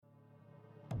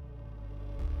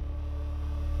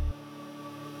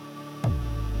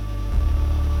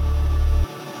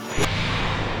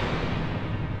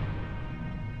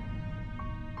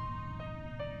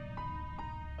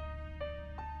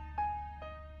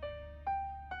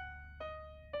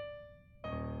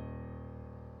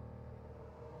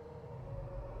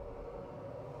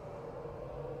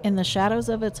In the shadows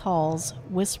of its halls,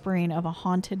 whispering of a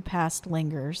haunted past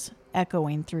lingers,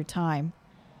 echoing through time.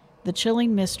 The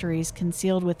chilling mysteries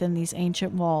concealed within these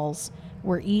ancient walls,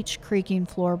 where each creaking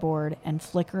floorboard and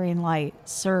flickering light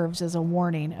serves as a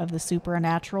warning of the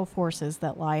supernatural forces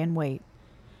that lie in wait.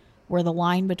 Where the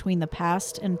line between the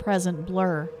past and present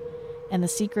blur, and the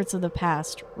secrets of the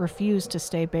past refuse to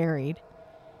stay buried.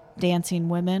 Dancing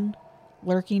women,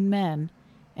 lurking men,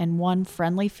 and one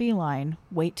friendly feline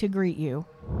wait to greet you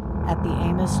at the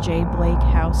Amos J. Blake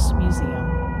House Museum.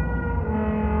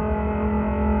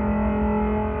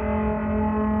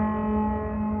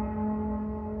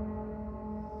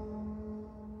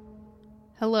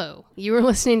 Hello, you are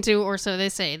listening to, or so they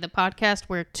say, the podcast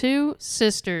where two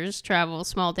sisters travel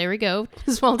small town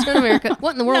America.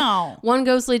 What in the world? No. One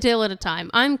ghostly tale at a time.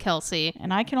 I'm Kelsey.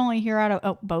 And I can only hear out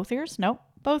of, both ears? Nope.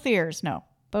 Both ears. No.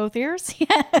 Both ears?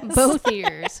 Yes. Both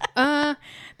ears.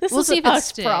 This we'll is see if us it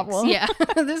sticks. problem. Yeah,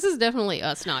 this is definitely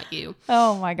us, not you.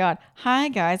 Oh my God. Hi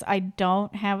guys. I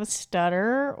don't have a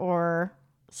stutter or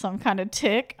some kind of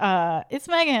tick. It's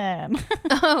Megan.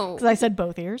 Oh. Because I said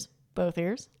both ears. Both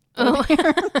ears. Oh.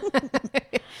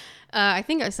 I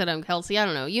think I said I'm Kelsey. I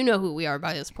don't know. You know who we are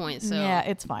by this point, so. Yeah,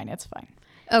 it's fine. It's fine.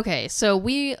 Okay, so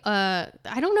we, I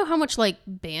don't know how much,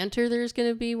 banter there's going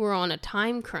to be. We're on a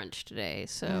time crunch today,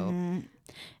 so. Mm-hmm.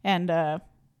 And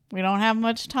we don't have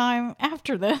much time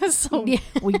after this, so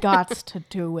we got to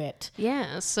do it.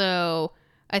 Yeah, so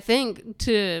I think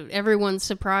to everyone's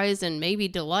surprise and maybe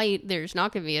delight, there's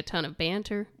not going to be a ton of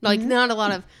banter. Not a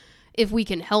lot of, if we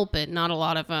can help it, not a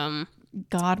lot of,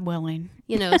 God willing.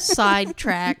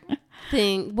 Sidetrack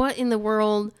thing. What in the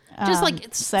world? Just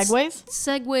it's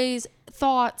segues,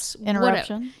 thoughts,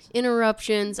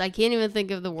 interruptions. I can't even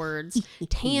think of the words.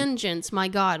 Tangents. My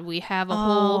God, we have a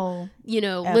whole,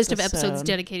 list of episodes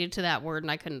dedicated to that word,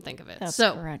 and I couldn't think of it. That's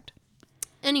correct.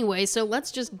 Anyway, so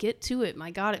let's just get to it.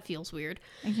 My God, it feels weird.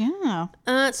 Yeah.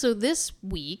 So this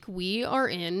week we are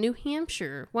in New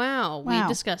Hampshire. Wow. We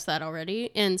discussed that already.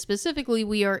 And specifically,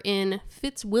 we are in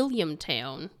Fitzwilliam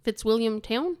Town. Fitzwilliam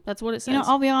Town? That's what it says.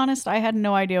 I'll be honest, I had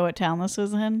no idea what town this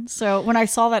was in. So when I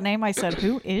saw that name, I said,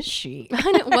 who is she?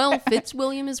 I know. Well,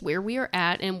 Fitzwilliam is where we are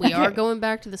at, and we are going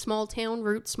back to the small town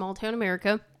roots, small town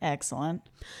America. Excellent.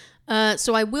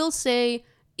 So I will say,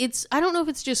 I don't know if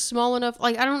it's just small enough.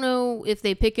 I don't know if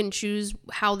they pick and choose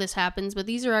how this happens, but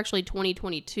these are actually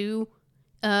 2022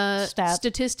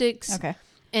 statistics. Okay.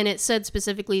 And it said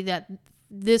specifically that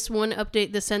this one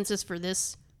update, the census for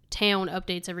this town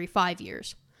updates every 5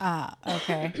 years. Ah,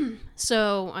 okay.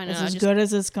 So I know. It's as good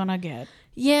as it's going to get.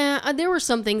 Yeah, there were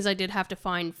some things I did have to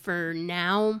find for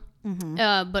now.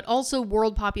 Mm-hmm. But also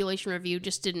World Population Review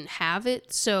just didn't have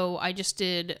it. So I just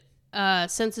did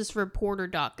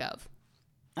censusreporter.gov.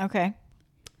 Okay.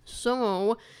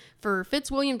 So, for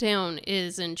Fitzwilliam Town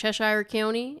is in Cheshire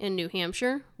County in New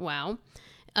Hampshire. Wow.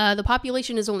 The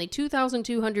population is only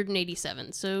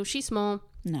 2,287, so she's small.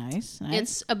 Nice.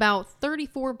 It's about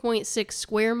 34.6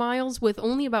 square miles with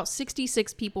only about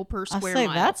 66 people per square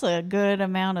mile. That's a good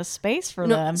amount of space for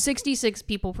them. 66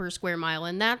 people per square mile,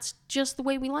 and that's just the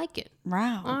way we like it.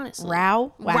 Wow. Honestly.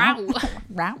 Wow.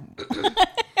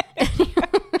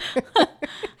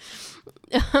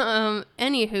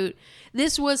 Anywho,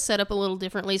 this was set up a little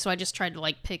differently, so I just tried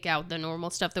to pick out the normal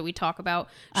stuff that we talk about.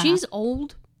 She's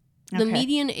old. The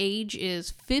median age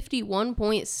is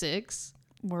 51.6.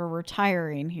 We're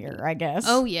retiring here, I guess.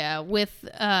 Oh yeah, with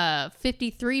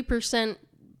 53%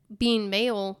 being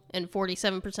male and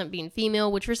 47% being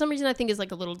female, which for some reason I think is a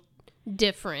little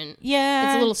different. Yeah,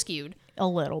 it's a little skewed. A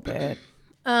little bit.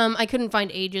 I couldn't find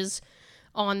ages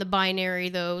on the binary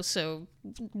though, so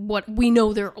what we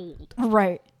know they're old.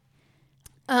 Right.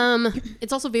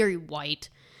 It's also very white.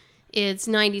 It's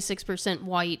 96%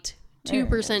 white,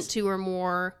 2% 2 or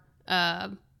more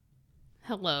 2%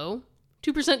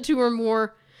 2 or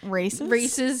more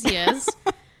races, yes.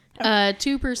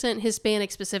 2%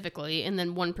 Hispanic specifically, and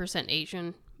then 1%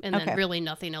 Asian, and then really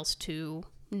nothing else to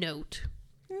note.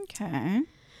 Okay.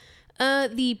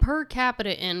 The per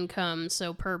capita income,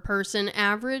 so per person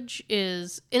average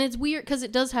is, and it's weird because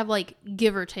it does have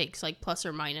give or takes, plus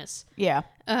or minus. Yeah.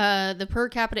 The per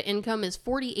capita income is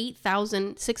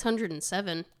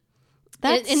 $48,607.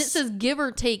 And it says give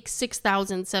or take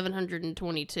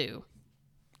 6,722.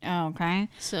 Okay.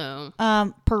 So.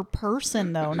 Per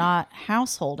person though, not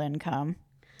household income.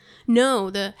 No,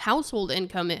 the household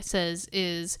income it says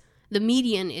is. The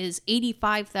median is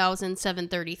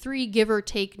 85,733, give or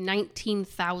take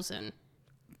 19,000.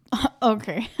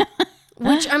 Okay.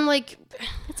 Which I'm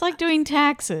It's like doing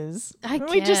taxes.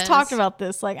 We just talked about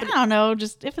this. Like, I don't know,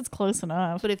 just if it's close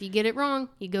enough. But if you get it wrong,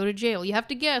 you go to jail. You have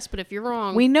to guess, but if you're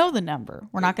wrong... We know the number.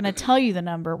 We're not going to tell you the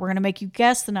number. We're going to make you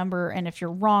guess the number, and if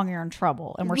you're wrong, you're in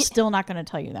trouble. And we're still not going to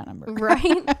tell you that number.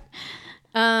 Right?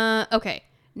 Okay.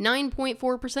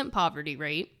 9.4% poverty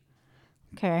rate.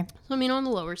 Okay. So, I mean, on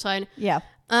the lower side. Yeah.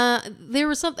 There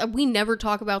was something... We never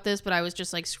talk about this, but I was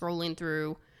just, like, scrolling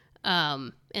through...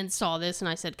 and saw this and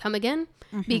I said, come again?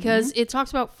 Because it talks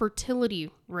about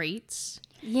fertility rates.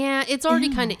 Yeah, it's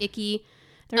already kind of icky.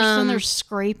 They're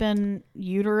scraping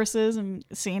uteruses and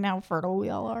seeing how fertile we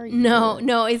all are.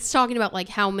 No, it's talking about like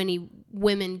how many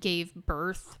women gave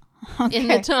birth in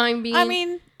the time being. I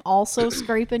mean, also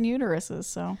scraping uteruses,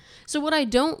 so. So what I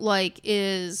don't like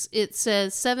is it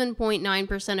says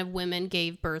 7.9% of women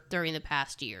gave birth during the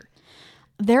past year.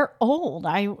 They're old.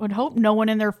 I would hope no one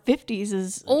in their 50s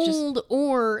is old,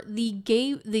 or the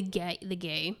gap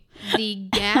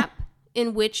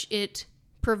in which it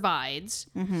provides.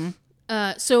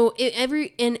 So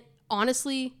and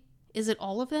honestly, is it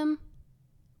all of them?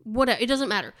 Whatever, it doesn't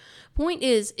matter. Point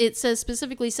is, it says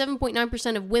specifically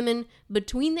 7.9% of women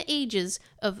between the ages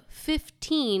of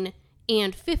 15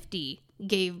 and 50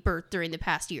 gave birth during the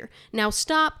past year. Now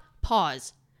stop,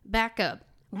 pause, back up.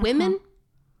 Women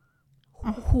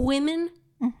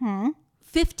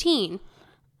 15.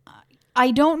 I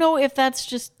don't know if that's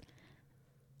just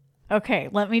okay.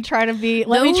 Let me try to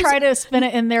spin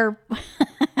it in there.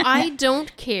 I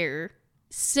don't care.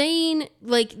 Saying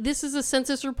like this is a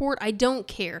census report, I don't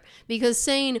care, because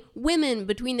saying women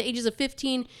between the ages of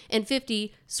 15 and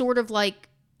 50 sort of like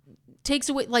takes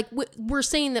away, like we're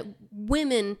saying that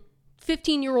women,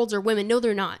 15-year-olds are women. No,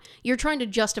 they're not. You're trying to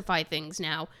justify things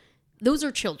now. Those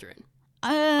are children.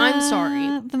 I'm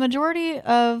sorry. The majority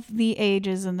of the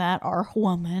ages in that are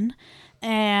women.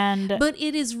 But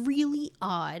it is really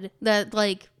odd that,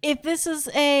 like... If this is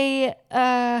a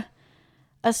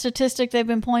statistic they've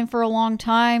been pulling for a long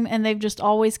time and they've just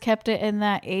always kept it in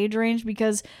that age range,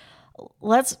 because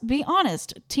let's be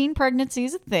honest, teen pregnancy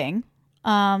is a thing.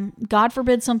 God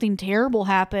forbid something terrible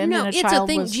happened. No, and it's a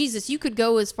thing. Jesus, you could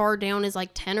go as far down as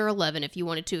like 10 or 11 if you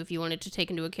wanted to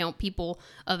take into account people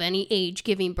of any age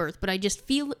giving birth. But I just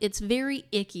feel it's very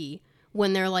icky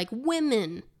when they're like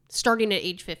women starting at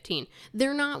age 15.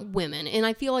 They're not women. And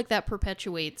I feel like that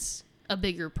perpetuates a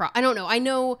bigger problem. I don't know. I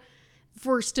know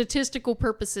for statistical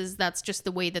purposes, that's just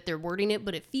the way that they're wording it,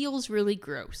 but it feels really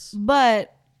gross.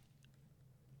 But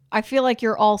I feel like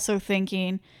you're also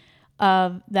thinking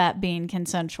of that being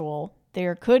consensual.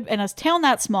 There could, in a town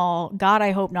that small, God,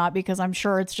 I hope not, because I'm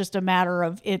sure it's just a matter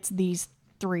of it's these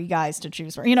three guys to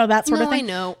choose from, that sort of thing. I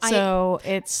know. So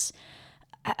it's,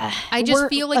 I just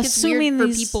feel like it's weird for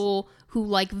people who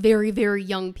like very, very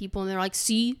young people, and they're like,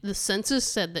 see, the census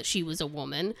said that she was a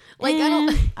woman. Like,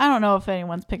 I don't know if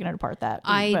anyone's picking it apart that.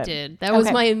 I did. That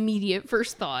was my immediate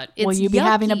first thought. It's Will you be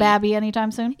having a babby anytime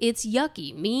soon? It's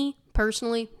yucky. Me,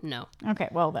 personally, no. Okay,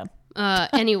 well then.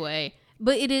 Anyway,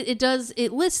 but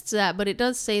it lists that, but it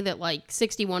does say that like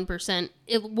 61%,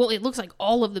 it looks like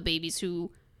all of the babies who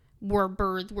were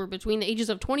birthed were between the ages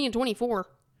of 20 and 24.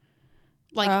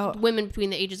 Like women between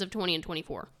the ages of 20 and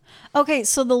 24. Okay,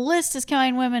 so the list is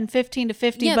counting women 15 to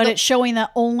 50, but it's showing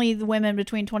that only the women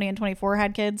between 20 and 24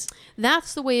 had kids.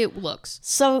 That's the way it looks.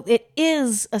 So it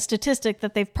is a statistic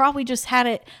that they've probably just had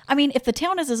it. I mean, if the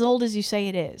town is as old as you say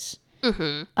it is.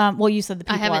 Well, you said the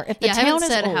people are. If the town haven't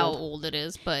said is old, how old it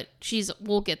is, but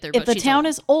we'll get there. If the town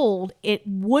is old, it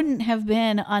wouldn't have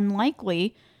been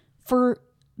unlikely for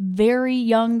very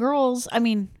young girls. I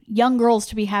mean, young girls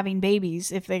to be having babies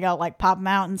if they got like pop them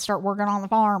out and start working on the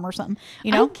farm or something.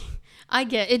 I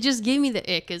get it. Just gave me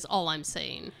the ick is all I'm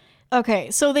saying.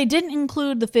 Okay, so they didn't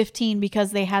include the 15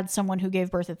 because they had someone who gave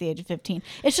birth at the age of 15.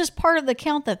 It's just part of the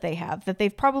count that they have that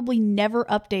they've probably never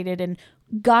updated in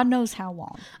God knows how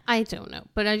long. I don't know,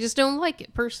 but I just don't like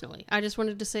it personally. I just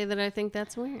wanted to say that I think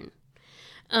that's weird.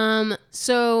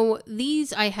 So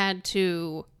these I had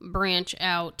to branch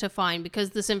out to find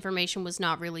because this information was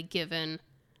not really given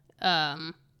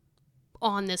on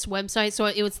this website. So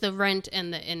it was the rent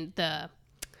and the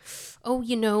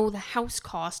house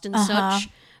cost and such.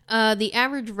 The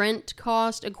average rent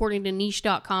cost, according to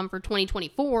niche.com for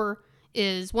 2024,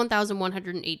 is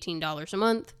 $1,118 a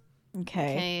month.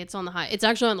 Okay. It's on the high. It's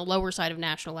actually on the lower side of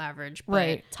national average. But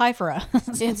right. It's high for us.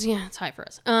 It's high for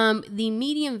us. The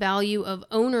median value of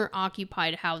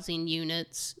owner-occupied housing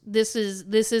units, this is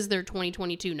their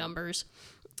 2022 numbers,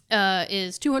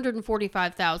 is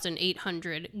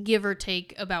 $245,800, give or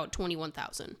take about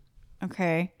 $21,000.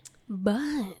 Okay.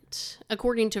 But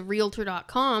according to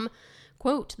Realtor.com,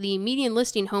 quote, the median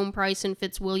listing home price in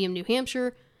Fitzwilliam, New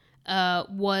Hampshire,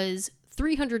 was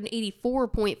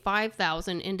 384.5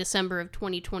 thousand in December of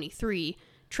 2023,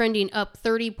 trending up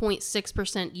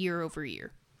 30.6% year over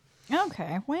year.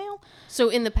 Okay, well. So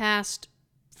in the past,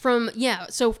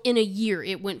 so in a year,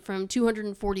 it went from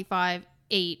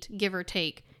 245.8, give or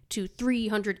take, to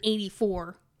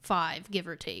 384.5, give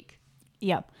or take.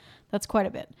 Yep, that's quite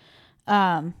a bit.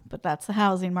 But that's the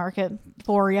housing market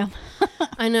for you.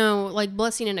 I know, like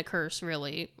blessing and a curse,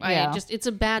 really. Yeah. It's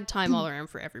a bad time all around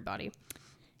for everybody.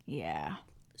 Yeah.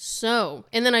 So,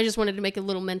 and then I just wanted to make a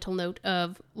little mental note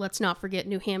of, let's not forget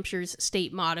New Hampshire's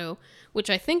state motto, which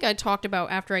I think I talked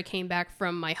about after I came back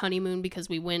from my honeymoon, because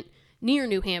we went near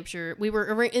New Hampshire. We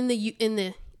were in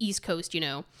the East Coast, you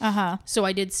know. Uh-huh. So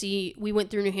we went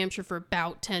through New Hampshire for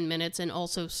about 10 minutes and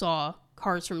also saw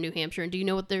cars from New Hampshire. And do you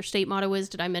know what their state motto is?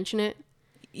 Did I mention it?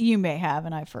 You may have,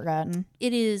 and I've forgotten.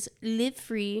 It is live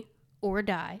free or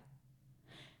die.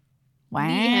 Wow.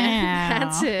 Yeah,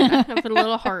 that's it. I put a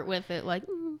little heart with it. Like,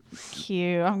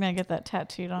 cute. I'm going to get that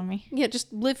tattooed on me. Yeah,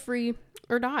 just live free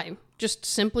or die. Just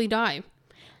simply die.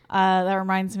 That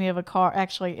reminds me of a car.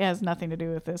 Actually, it has nothing to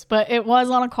do with this, but it was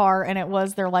on a car, and it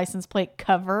was their license plate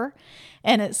cover,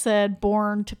 and it said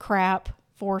born to crap,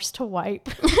 forced to wipe.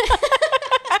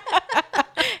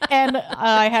 And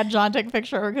I had John take a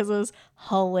picture because it was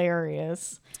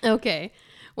hilarious. Okay.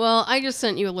 Well, I just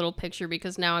sent you a little picture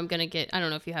because now I'm going to get, I don't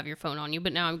know if you have your phone on you,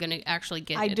 but now I'm going to actually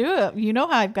get it. I do. You know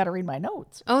how I've got to read my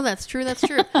notes. Oh, that's true. That's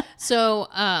true. So,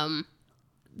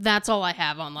 that's all I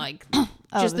have on like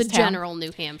just the general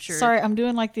New Hampshire. Sorry, I'm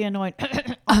doing like the annoying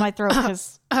on my throat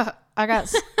because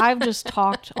I've just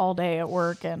talked all day at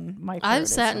work and my throat I've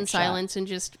sat in silence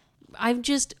and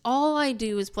all I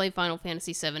do is play Final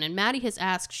Fantasy VII, and Maddie has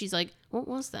asked, she's like, what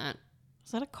was that?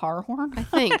 Is that a car horn? I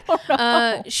think.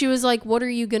 She was like, what are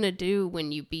you going to do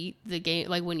when you beat the game,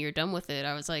 like when you're done with it?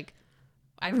 I was like,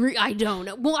 I don't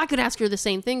know. Well, I could ask her the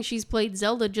same thing. She's played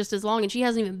Zelda just as long, and she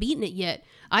hasn't even beaten it yet.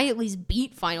 I at least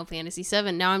beat Final Fantasy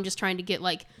VII. Now I'm just trying to get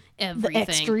like everything.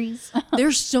 The extras.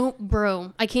 There's so,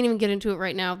 bro, I can't even get into it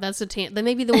right now. That's then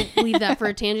maybe they'll leave that for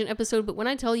a tangent episode. But when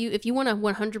I tell you, if you want a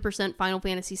 100% Final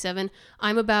Fantasy VII,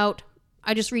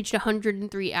 I just reached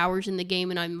 103 hours in the game,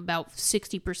 and I'm about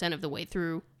 60% of the way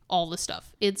through all the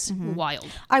stuff. It's wild.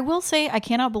 I will say, I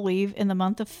cannot believe in the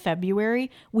month of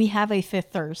February, we have a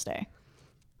fifth Thursday.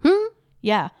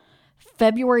 Yeah.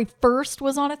 February 1st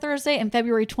was on a Thursday, and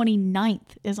February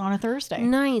 29th is on a Thursday.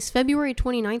 Nice. February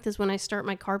 29th is when I start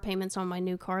my car payments on my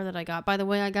new car that I got. By the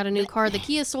way, I got a new car. The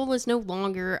Kia Soul is no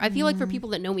longer. I feel like for people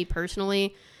that know me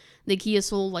personally, the Kia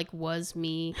Soul like was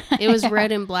me. It was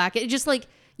red and black. It just like,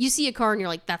 you see a car and you're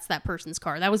like, that's that person's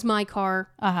car. That was my car.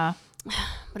 Uh-huh.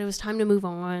 But it was time to move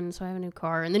on, so I have a new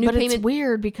car. And the new payment. It's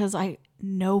weird because I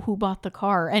know who bought the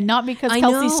car, and not because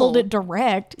Kelsey sold it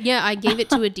direct. Yeah, I gave it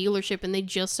to a dealership, and they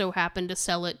just so happened to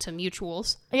sell it to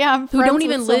mutuals. Yeah, I'm friends who don't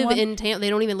even with live in They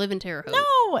don't even live in Terre Haute.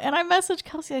 No, and I messaged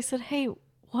Kelsey. I said, "Hey,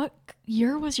 what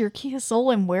year was your Kia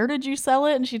Soul, and where did you sell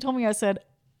it?" And she told me. I said,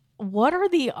 "What are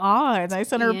the odds?" I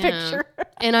sent her a picture.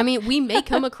 And I mean, we may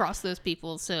come across those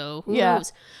people, so who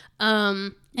knows?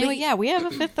 Anyway, yeah, we have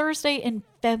a fifth Thursday in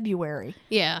February.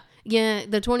 Yeah,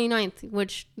 the 29th,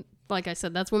 which, like I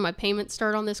said, that's when my payments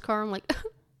start on this car. I'm like,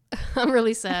 I'm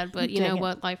really sad, but you know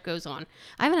what? Life goes on.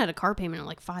 I haven't had a car payment in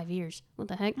like 5 years. What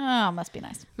the heck? Oh, must be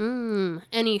nice.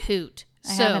 Any hoot.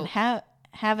 I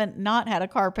haven't not had a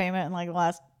car payment in like the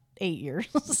last 8 years.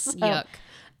 So. Yuck.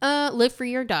 Live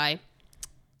free or die.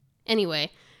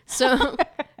 Anyway, so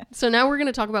now we're going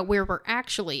to talk about where we're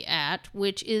actually at,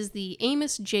 which is the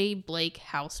Amos J. Blake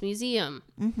House Museum.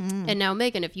 Mm-hmm. And now,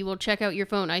 Megan, if you will check out your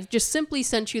phone, I just simply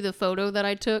sent you the photo that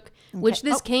I took, which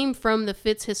this came from the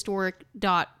Fitz Historic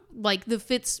the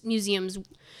Fitz Museum's,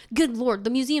 good Lord, the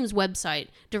museum's website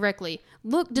directly.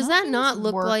 Look, does that not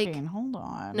look like... Hold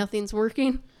on. Nothing's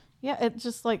working? Yeah, it's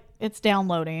just like, it's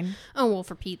downloading. Oh, well,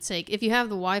 for Pete's sake. If you have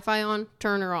the Wi-Fi on,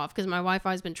 turn her off, because my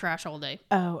Wi-Fi's been trash all day.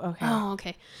 Oh, okay. Oh,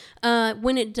 okay.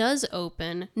 When it does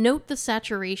open, note the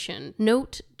saturation.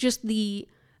 Note just the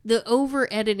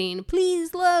over-editing.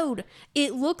 Please load.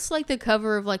 It looks like the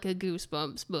cover of like a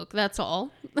Goosebumps book. That's all.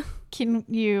 Can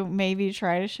you maybe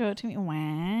try to show it to me?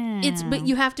 Wow. But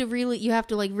you have to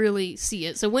really see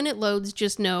it. So when it loads,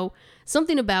 just know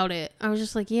something about it. I was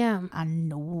just like, yeah. I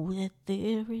know that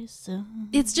there is some.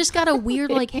 It's just got a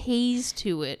weird like haze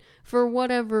to it for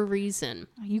whatever reason.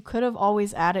 You could have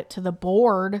always added to the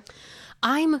board.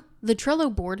 The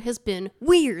Trello board has been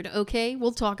weird, okay?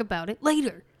 We'll talk about it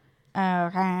later.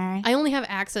 Okay. I only have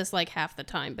access like half the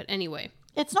time, but anyway.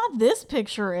 It's not this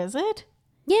picture, is it?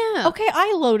 Yeah. Okay,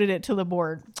 I loaded it to the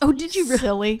board. Oh, did you?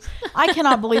 Silly. I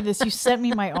cannot believe this. You sent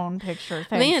me my own picture.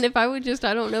 Thanks. Man, if I would just,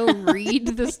 I don't know,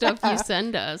 read the stuff you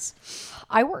send us.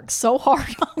 I worked so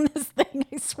hard on this thing.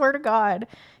 I swear to God.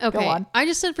 Okay. Go on. I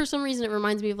just said for some reason it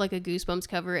reminds me of like a Goosebumps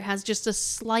cover. It has just a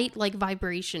slight like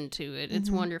vibration to it. It's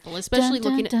wonderful, especially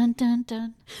looking at.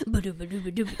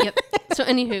 Yep. So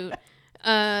anywho,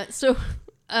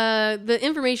 the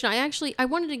information I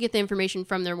wanted to get the information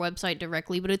from their website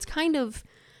directly, but it's kind of,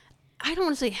 I don't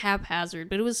want to say haphazard,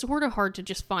 but it was sort of hard to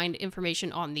just find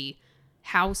information on the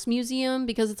house museum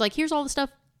because it's like, here's all the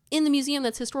stuff in the museum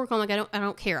that's historical. I'm like, I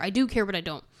don't care. I do care, but I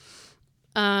don't.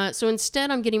 So instead,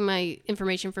 I'm getting my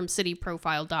information from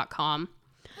cityprofile.com.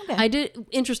 Okay. I did,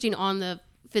 interesting on the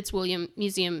Fitzwilliam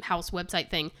Museum House website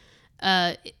thing.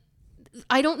 I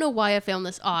don't know why I found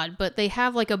this odd, but they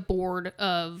have like a board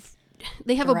of,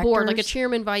 a board, like a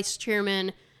chairman, vice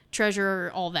chairman,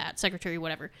 treasurer, all that, secretary,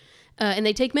 whatever. And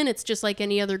they take minutes just like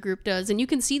any other group does. And you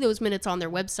can see those minutes on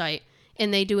their website.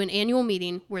 And they do an annual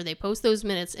meeting where they post those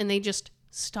minutes, and they just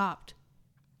stopped.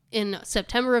 In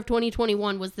September of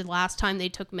 2021 was the last time they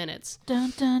took minutes.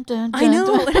 Dun, dun, dun, I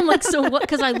know. Dun. And I'm like, so what?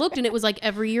 Because I looked and it was like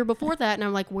every year before that. And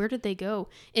I'm like, where did they go?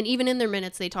 And even in their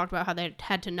minutes, they talked about how they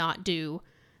had to not do,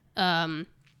 a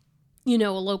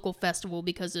local festival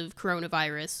because of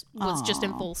coronavirus was just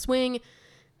in full swing.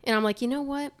 And I'm like, you know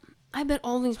what? I bet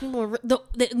all these people are,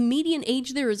 the median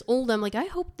age there is old. I'm like, I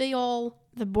hope they all.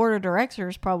 The board of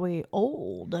directors probably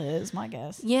old, is my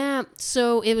guess. Yeah,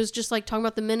 so it was just like talking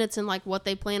about the minutes and like what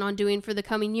they plan on doing for the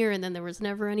coming year, and then there was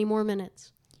never any more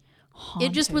minutes.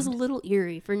 Haunted. It just was a little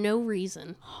eerie for no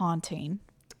reason. Haunting.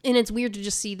 And it's weird to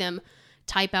just see them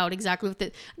type out exactly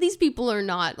what these people are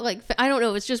not, like, I don't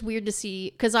know, it's just weird to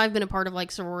see, because I've been a part of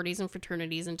like sororities and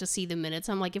fraternities, and to see the minutes,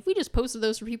 I'm like, if we just posted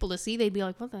those for people to see, they'd be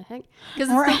like, what the heck? Because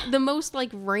it's the most like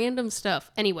random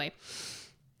stuff. Anyway.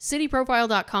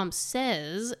 CityProfile.com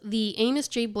says the Amos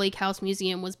J. Blake House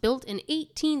Museum was built in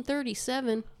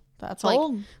 1837. That's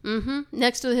old. Mm-hmm.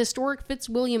 Next to the historic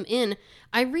Fitzwilliam Inn.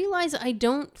 I realize I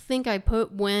don't think I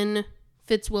put when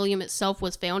Fitzwilliam itself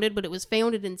was founded, but it was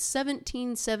founded in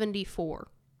 1774.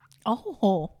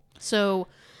 Oh. So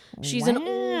she's an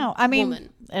old woman.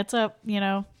 It's a,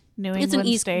 New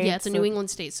England state. Yeah, it's a New England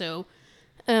state. So,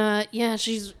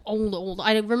 she's old.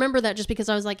 I remember that just because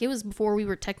I was like, it was before we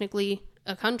were technically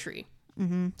a country.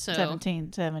 Mm-hmm. So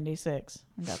 1776.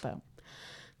 I got that.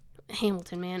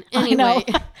 Hamilton, man. Anyway,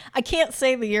 I can't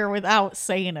say the year without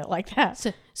saying it like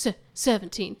that.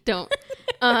 17. Don't.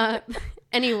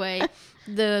 Anyway,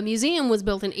 the museum was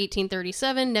built in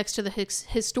 1837 next to the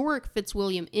historic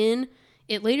Fitzwilliam Inn.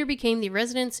 It later became the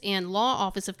residence and law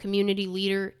office of community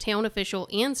leader, town official,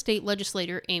 and state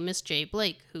legislator Amos J.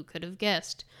 Blake. Who could have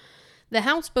guessed? The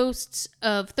house boasts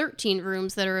of 13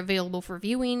 rooms that are available for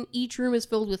viewing. Each room is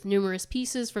filled with numerous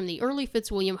pieces from the early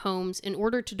Fitzwilliam homes in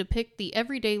order to depict the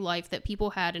everyday life that people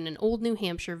had in an old New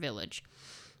Hampshire village.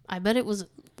 I bet it was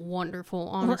wonderful,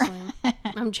 honestly.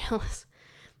 I'm jealous.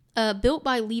 Built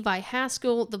by Levi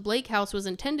Haskell, the Blake House was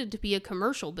intended to be a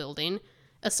commercial building.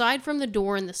 Aside from the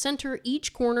door in the center,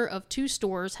 each corner of two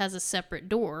stores has a separate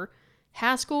door.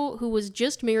 Haskell, who was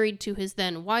just married to his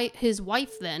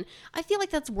wife then, I feel like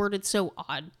that's worded so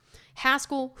odd.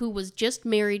 Haskell, who was just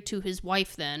married to his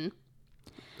wife then,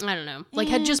 I don't know, like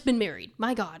had just been married,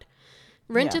 my God,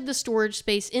 rented the storage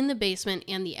space in the basement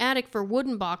and the attic for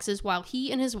wooden boxes while he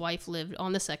and his wife lived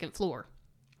on the second floor.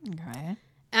 Okay.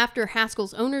 After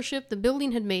Haskell's ownership, the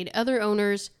building had many other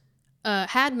owners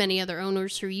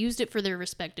who used it for their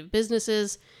respective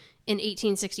businesses. In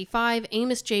 1865,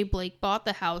 Amos J. Blake bought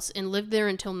the house and lived there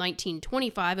until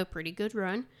 1925, a pretty good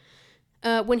run.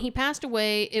 When he passed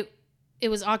away, it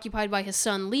was occupied by his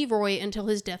son Leroy until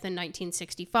his death in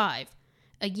 1965.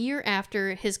 A year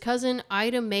after, his cousin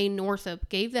Ida Mae Northup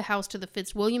gave the house to the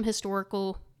Fitzwilliam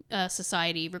Historical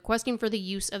Society, requesting for the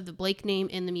use of the Blake name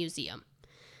in the museum.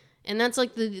 And that's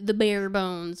like the bare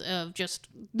bones of just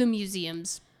the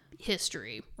museum's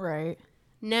history. Right.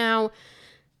 Now,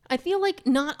 I feel like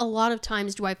not a lot of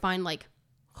times do I find like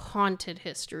haunted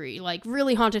history, like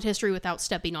really haunted history without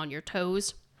stepping on your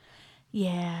toes.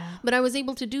 Yeah. But I was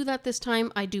able to do that this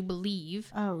time, I do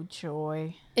believe. Oh,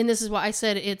 joy. And this is why I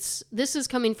said this is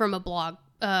coming from a blog,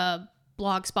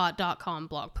 blogspot.com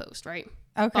blog post, right?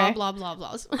 Okay. Blah, blah,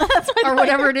 blah, blahs. Or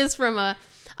whatever it is from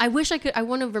I wish I could, I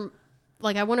want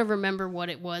to remember what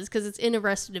it was, because it's in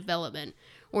Arrested Development,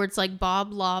 where it's like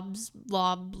Bob Lob's,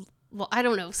 Blob, well, I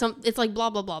don't know. It's like blah,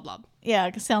 blah, blah, blah. Yeah,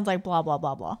 it sounds like blah, blah,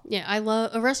 blah, blah. Yeah, I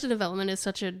love Arrested Development. It's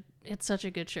such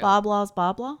a good show. Blah, blah's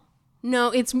blah, blah?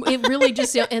 No, it really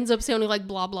just ends up sounding like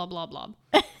blah, blah, blah, blah.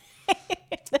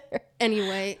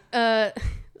 Anyway,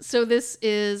 So this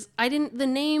is, the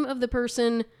name of the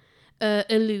person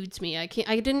eludes me.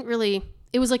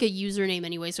 It was like a username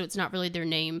anyway, so it's not really their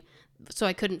name. So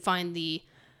I couldn't find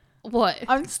what?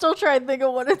 I'm still trying to think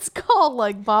of what it's called,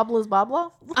 like Bobla's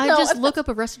Bobla? I just look up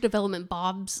Arrested Development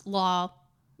Bob's Law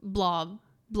blog.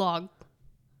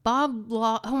 Bob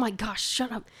Law. Oh my gosh,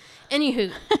 shut up.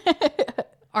 Anywho.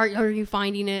 Are you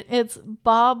finding it? It's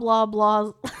Bob Blah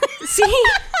Blah. See?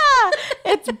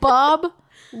 It's Bob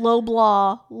Low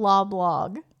Blah Law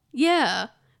Blog. Yeah.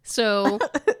 So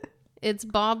it's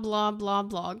Bob Blah Blah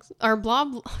Blogs. Or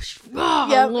blah. Oh,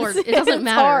 yep, Lord. It doesn't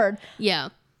matter. Hard. Yeah.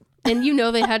 And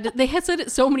they had said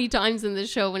it so many times in this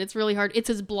show, and it's really hard. It's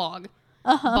his blog.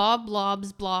 Bob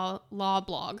Blob's Blah Law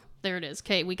Blog. There it is.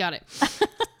 Okay, we got it.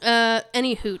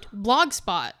 Anyhoot,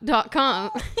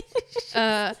 blogspot.com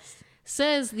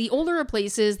says the older a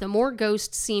place is, the more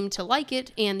ghosts seem to like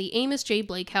it, and the Amos J.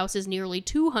 Blake house is nearly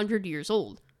 200 years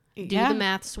old. Do the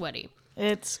math, sweaty.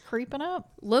 It's creeping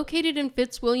up. Located in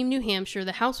Fitzwilliam, New Hampshire,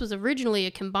 the house was originally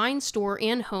a combined store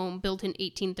and home built in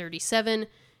 1837.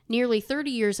 Nearly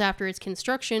 30 years after its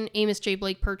construction, Amos J.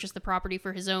 Blake purchased the property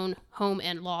for his own home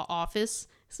and law office.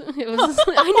 So it was,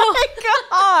 I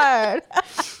know.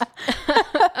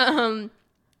 My God.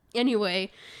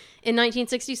 Anyway, in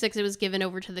 1966, it was given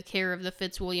over to the care of the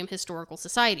Fitzwilliam Historical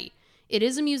Society. It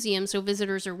is a museum, so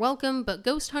visitors are welcome, but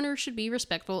ghost hunters should be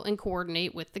respectful and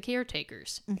coordinate with the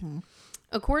caretakers. Mm-hmm.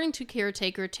 According to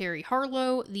caretaker Terry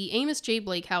Harlow, the Amos J.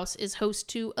 Blake house is host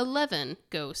to 11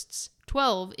 ghosts.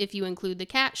 12 if you include the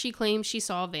cat she claims she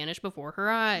saw vanish before her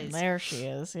eyes. There she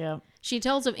is, yep. She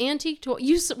tells of antique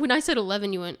toys. When I said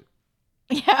 11, you went...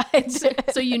 Yeah,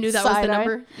 so you knew that was the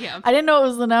number? Yeah. I didn't know it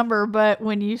was the number, but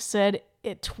when you said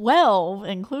 12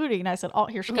 including, I said, oh,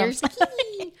 here she comes.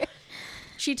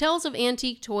 She tells of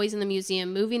antique toys in the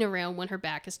museum moving around when her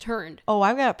back is turned. Oh,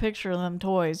 I've got a picture of them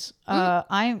toys.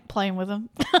 I'm playing with them.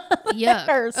 Yeah.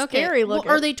 They're scary looking.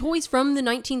 Well, are they toys from the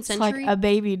 19th century? It's like a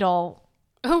baby doll.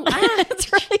 Oh,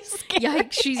 it's really scary.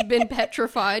 Yikes, she's been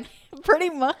petrified.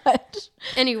 Pretty much.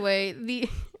 Anyway,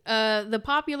 the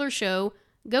popular show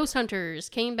Ghost Hunters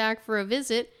came by for a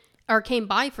visit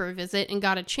and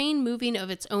got a chain moving of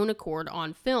its own accord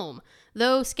on film,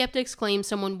 though skeptics claim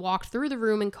someone walked through the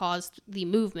room and caused the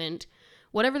movement.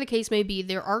 Whatever the case may be,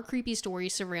 there are creepy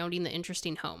stories surrounding the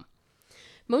interesting home.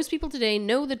 Most people today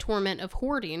know the torment of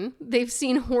hoarding. They've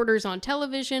seen hoarders on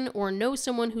television or know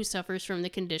someone who suffers from the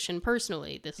condition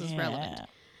personally. This is relevant.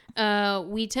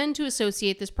 We tend to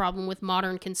associate this problem with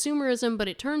modern consumerism, but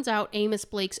it turns out Amos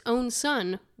Blake's own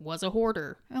son was a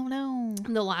hoarder. Oh no.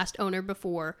 The last owner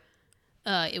before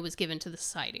it was given to the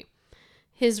society.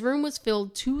 His room was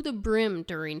filled to the brim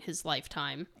during his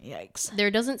lifetime. Yikes.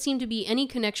 There doesn't seem to be any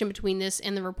connection between this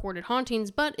and the reported hauntings,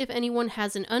 but if anyone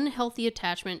has an unhealthy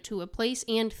attachment to a place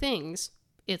and things,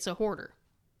 it's a hoarder.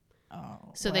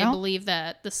 Oh, so they believe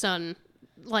that the son,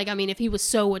 if he was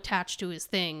so attached to his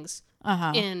things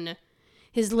in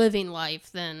his living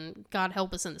life, then God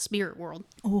help us in the spirit world.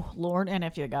 Oh, Lord, and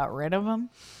if you got rid of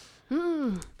him?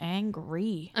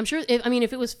 Angry. I'm sure, if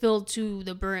it was filled to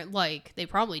the brim, they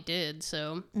probably did,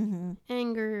 so. Mm-hmm.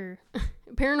 Anger.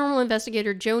 Paranormal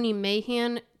investigator Joni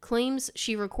Mahan claims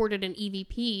she recorded an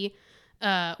EVP,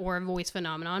 or a voice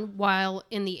phenomenon, while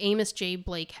in the Amos J.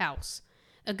 Blake house.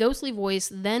 A ghostly voice,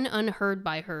 then unheard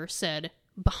by her, said,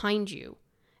 "Behind you,"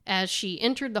 as she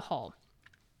entered the hall.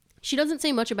 She doesn't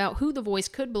say much about who the voice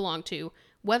could belong to,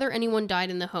 whether anyone died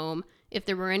in the home, if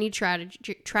there were any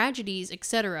tragedies,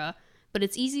 etc., but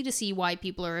it's easy to see why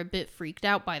people are a bit freaked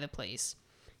out by the place.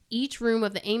 Each room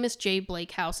of the Amos J.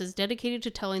 Blake house is dedicated to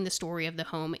telling the story of the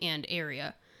home and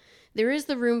area. There is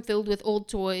the room filled with old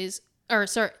toys, there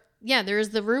is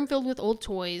the room filled with old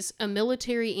toys, a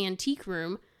military antique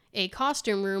room, a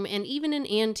costume room, and even an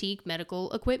antique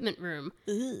medical equipment room.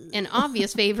 Ooh. An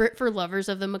obvious favorite for lovers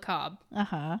of the macabre.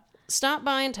 Uh-huh. Stop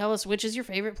by and tell us which is your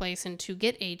favorite place and to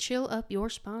get a chill up your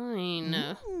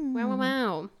spine.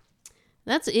 Wow.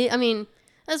 That's it.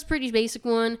 That's a pretty basic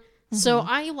one. Mm-hmm. So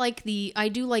I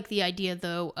do like the idea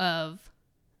though of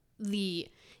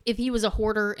if he was a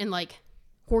hoarder and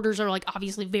hoarders are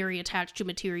obviously very attached to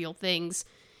material things.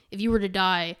 If you were to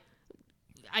die,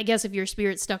 I guess if your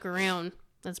spirit stuck around,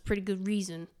 that's a pretty good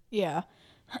reason. Yeah.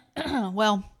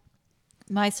 Well,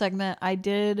 my segment, I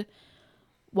did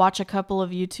watch a couple of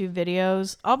YouTube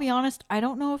videos. I'll be honest, I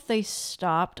don't know if they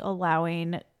stopped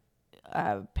allowing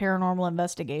paranormal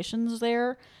investigations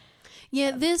there.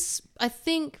 Yeah, I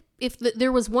think if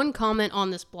there was one comment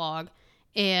on this blog,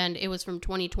 and it was from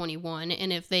 2021,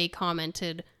 and if they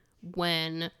commented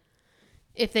when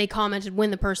if they commented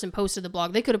when the person posted the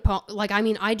blog. They could have,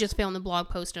 I just found the blog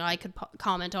post and I could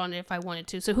comment on it if I wanted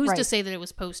to. So who's to say that it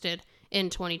was posted in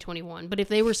 2021? But if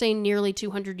they were saying nearly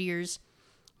 200 years,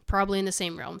 probably in the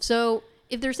same realm. So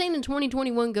if they're saying in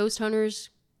 2021, ghost hunters,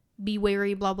 be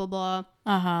wary, blah, blah, blah.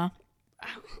 Uh-huh.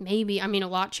 Maybe. I mean, a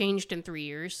lot changed in 3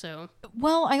 years, so.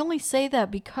 Well, I only say that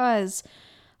because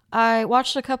I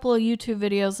watched a couple of YouTube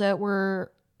videos that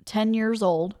were 10 years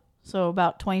old. So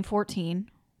about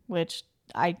 2014, which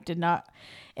I did not,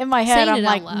 in my head, I'm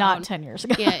like, not 10 years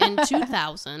ago. Yeah, in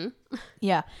 2000.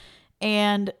 Yeah.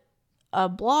 And a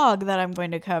blog that I'm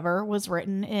going to cover was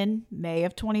written in May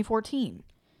of 2014.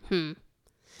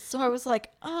 So I was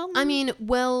like, I mean,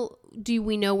 well, do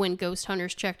we know when ghost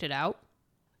hunters checked it out?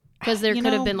 Because there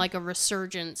could have been like a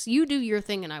resurgence. You do your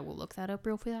thing and I will look that up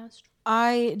real fast.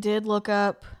 I did look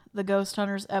up the Ghost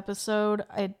Hunters episode.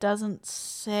 It doesn't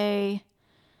say,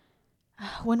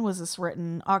 when was this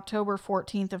written? October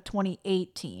 14th of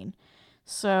 2018.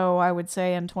 So I would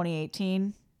say in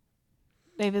 2018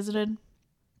 they visited.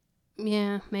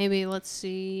 Yeah, maybe. Let's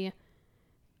see.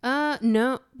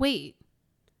 No, wait.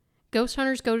 Ghost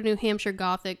hunters go to New Hampshire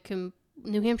Gothic.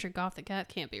 New Hampshire Gothic, that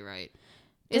can't be right.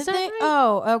 Is that right?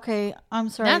 Oh, okay. I'm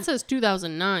sorry. That says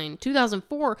 2009.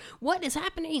 2004. What is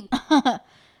happening?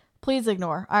 Please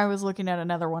ignore. I was looking at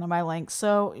another one of my links.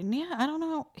 So, yeah, I don't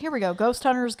know. Here we go. Ghost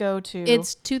hunters go to...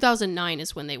 It's 2009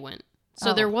 is when they went.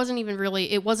 So there wasn't even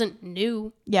really... It wasn't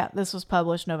new. Yeah, this was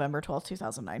published November 12th,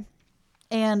 2009.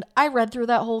 And I read through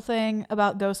that whole thing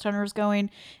about ghost hunters going.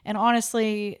 And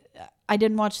honestly, I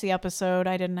didn't watch the episode.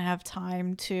 I didn't have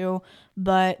time to.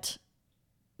 But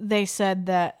they said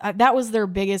that that was their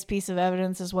biggest piece of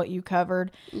evidence is what you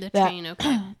covered. The chain,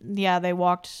 okay. Yeah,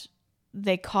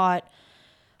 they caught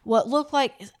what looked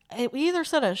like, it either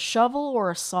said a shovel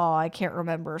or a saw. I can't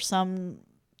remember. Some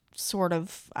sort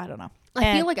of, I don't know.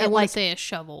 I feel like I want to say a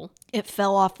shovel. It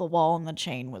fell off the wall and the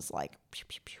chain was like, pew,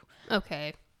 pew, pew.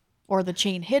 Okay. Or the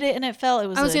chain hit it and it fell. It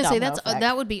was. I was gonna say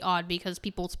that would be odd because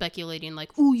people speculating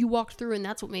like, "Ooh, you walked through and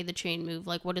that's what made the chain move."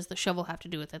 Like, what does the shovel have to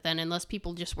do with it then? Unless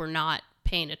people just were not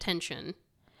paying attention.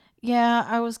 Yeah,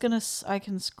 I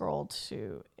can scroll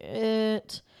to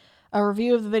it. A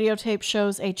review of the videotape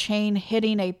shows a chain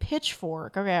hitting a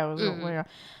pitchfork. Okay,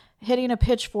 hitting a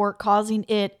pitchfork, causing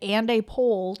it and a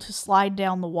pole to slide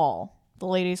down the wall. The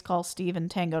ladies call Steve and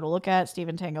Tango to look at. Steve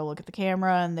and Tango look at the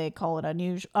camera, and they call it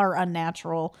unusual or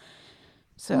unnatural.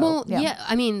 So, well, yeah,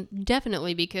 I mean,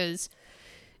 definitely, because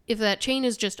if that chain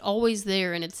is just always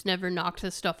there and it's never knocked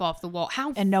the stuff off the wall,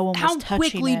 how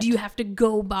quickly do you have to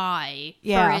go by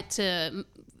for it to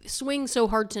swing so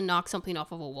hard to knock something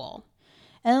off of a wall?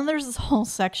 And then there's this whole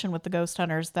section with the ghost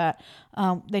hunters that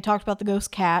they talked about the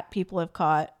ghost cat. People have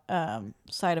caught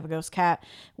sight of a ghost cat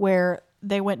where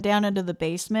they went down into the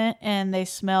basement and they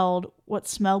smelled what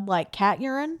smelled like cat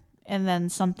urine and then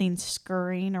something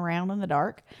scurrying around in the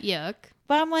dark. Yuck.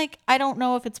 But I'm like, I don't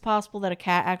know if it's possible that a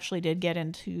cat actually did get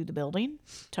into the building.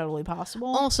 Totally possible.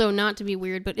 Also, not to be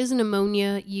weird, but isn't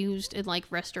ammonia used in like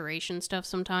restoration stuff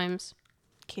sometimes?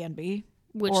 Can be.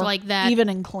 Which or like that, even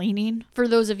in cleaning. For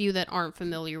those of you that aren't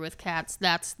familiar with cats,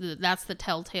 that's the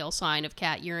telltale sign of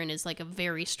cat urine is like a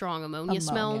very strong ammonia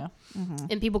smell. Mm-hmm.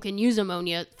 And people can use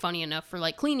ammonia, funny enough, for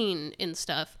like cleaning and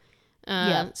stuff.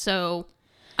 So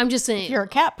I'm just saying, if you're a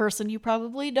cat person, you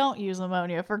probably don't use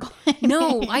ammonia for cleaning.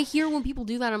 No, I hear when people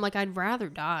do that, I'm like, I'd rather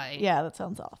die. Yeah, that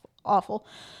sounds awful.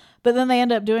 But then they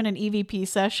end up doing an EVP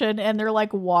session, and they're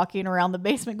like walking around the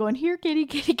basement going, "Here, kitty,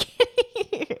 kitty,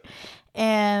 kitty,"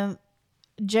 and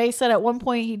Jay said at one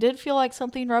point he did feel like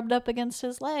something rubbed up against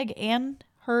his leg and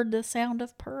heard the sound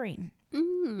of purring.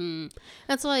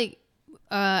 That's like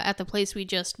at the place we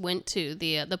just went to,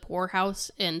 the poorhouse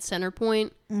in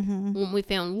Centerpoint, when we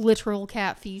found literal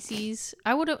cat feces.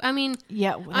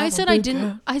 I said I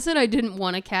didn't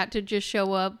want a cat to just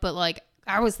show up, but like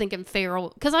I was thinking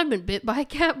feral because I've been bit by a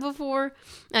cat before.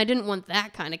 I didn't want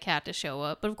that kind of cat to show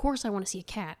up, but of course I want to see a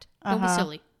cat. Don't be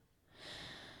silly.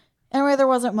 Anyway, there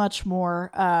wasn't much more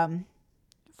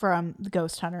from the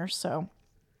ghost hunters. So,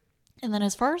 and then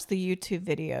as far as the YouTube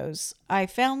videos, I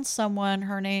found someone.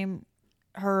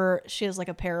 She has like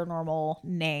a paranormal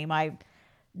name. I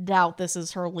doubt this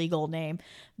is her legal name,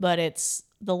 but it's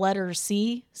the letter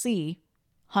C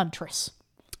Huntress.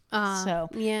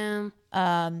 Yeah.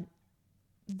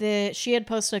 She had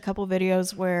posted a couple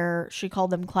videos where she called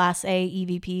them Class A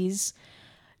EVPs.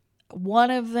 One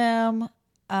of them,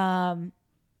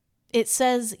 it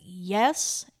says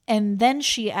yes, and then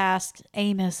she asked,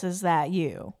 "Amos, is that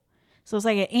you?" So it's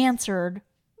like it answered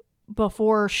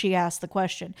before she asked the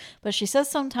question. But she says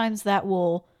sometimes that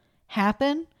will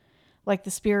happen. Like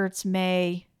the spirits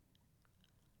may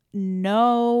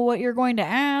know what you're going to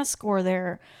ask, or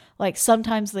they're like,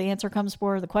 sometimes the answer comes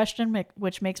before the question,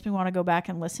 which makes me want to go back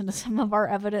and listen to some of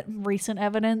our recent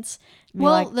evidence.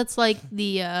 Well, that's like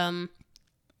the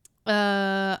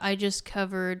I just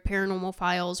covered Paranormal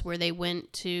Files, where they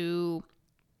went to,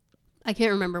 I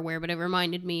can't remember where, but it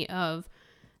reminded me of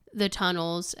the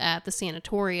tunnels at the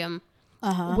sanatorium,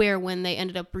 where when they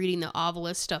ended up reading the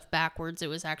obelisk stuff backwards, it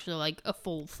was actually like a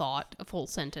full thought, a full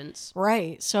sentence.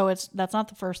 Right. So that's not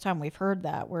the first time we've heard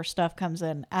that, where stuff comes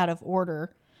in out of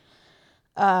order.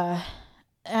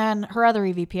 And her other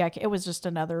EVP, it was just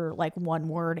another like one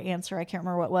word answer. I can't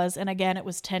remember what it was. And again, it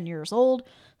was 10 years old,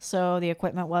 so the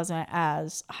equipment wasn't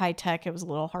as high tech. It was a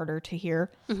little harder to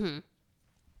hear. Mm-hmm.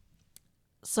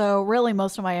 So really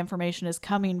most of my information is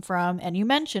coming from, and you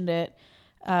mentioned it,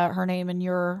 her name in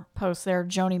your post there,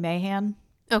 Joni Mahan.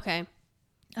 Okay.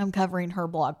 I'm covering her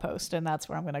blog post, and that's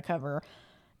what I'm going to cover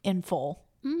in full.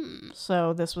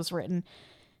 So this was written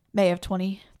May of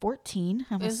 2014.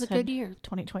 It was a good year.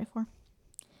 2024.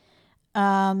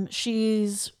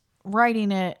 She's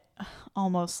writing it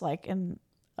almost like in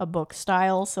a book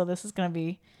style, so this is going to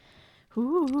be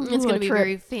it's going to be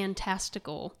very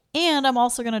fantastical. And I'm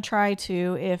also going to try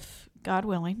to, if God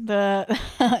willing, the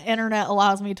internet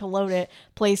allows me to load it,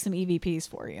 play some EVPs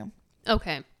for you.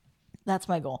 Okay. That's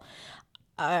my goal.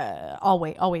 I'll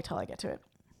wait till I get to it.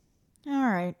 All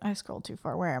right, I scrolled too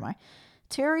far. Where am I?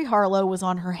 Terry Harlow was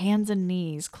on her hands and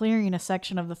knees, clearing a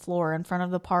section of the floor in front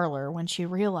of the parlor when she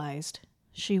realized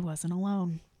she wasn't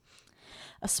alone.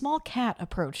 A small cat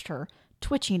approached her,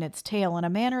 twitching its tail in a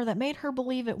manner that made her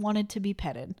believe it wanted to be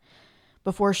petted.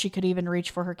 Before she could even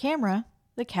reach for her camera,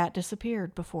 the cat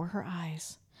disappeared before her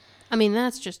eyes. I mean,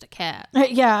 that's just a cat.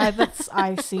 Yeah,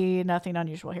 I see nothing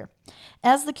unusual here.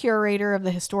 As the curator of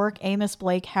the historic Amos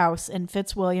Blake House in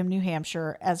Fitzwilliam, New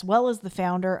Hampshire, as well as the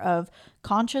founder of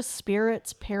Conscious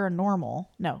Spirits Paranormal,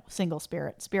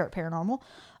 Spirit Paranormal,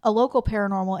 a local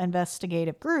paranormal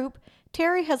investigative group,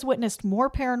 Terry has witnessed more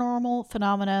paranormal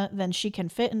phenomena than she can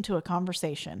fit into a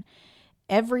conversation.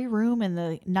 Every room in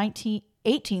the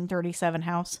 1837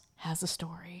 house has a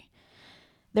story.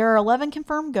 There are 11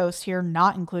 confirmed ghosts here,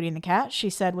 not including the cat, she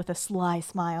said with a sly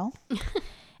smile.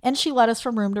 And she led us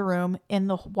from room to room in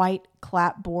the white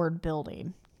clapboard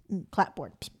building.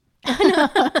 Clapboard.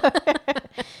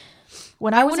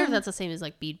 When I wonder if that's the same as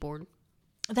like beadboard.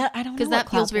 That I don't know. Because that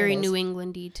feels very New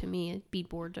England-y to me.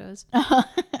 Beadboard does.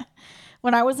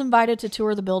 When I was invited to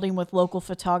tour the building with local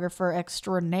photographer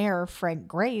extraordinaire Frank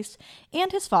Grace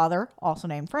and his father, also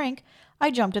named Frank,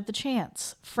 I jumped at the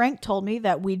chance. Frank told me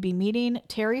that we'd be meeting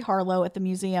Terry Harlow at the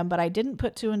museum, but I didn't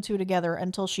put two and two together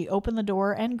until she opened the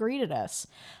door and greeted us.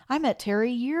 I met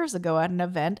Terry years ago at an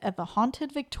event at the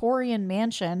Haunted Victorian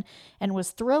Mansion and was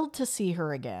thrilled to see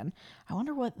her again. I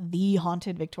wonder what the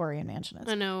Haunted Victorian Mansion is.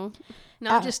 I know.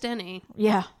 Not just any.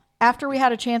 Yeah. After we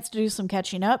had a chance to do some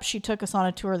catching up, she took us on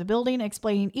a tour of the building,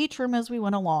 explaining each room as we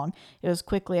went along. It was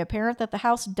quickly apparent that the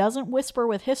house doesn't whisper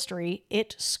with history,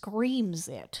 it screams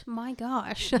it. My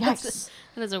gosh. Yes.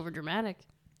 That is overdramatic.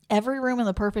 Every room in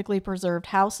the perfectly preserved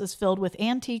house is filled with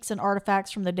antiques and artifacts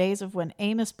from the days of when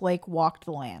Amos Blake walked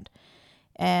the land.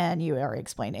 And you already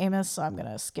explained Amos, so I'm going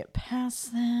to skip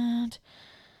past that.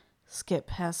 Skip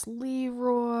past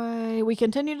Leroy. We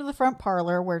continue to the front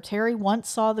parlor where Terry once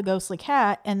saw the ghostly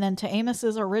cat, and then to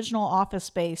Amos's original office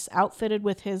space outfitted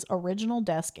with his original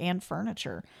desk and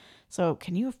furniture. So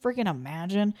can you freaking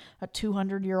imagine a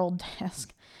 200-year-old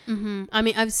desk? Mm-hmm. I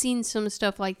mean, I've seen some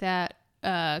stuff like that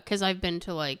because I've been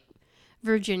to like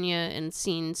Virginia and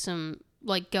seen some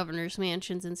like governor's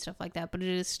mansions and stuff like that, but it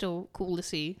is still cool to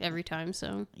see every time.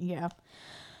 So yeah.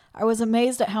 I was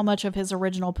amazed at how much of his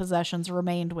original possessions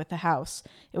remained with the house.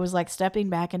 It was like stepping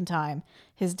back in time.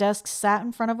 His desk sat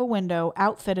in front of a window,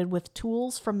 outfitted with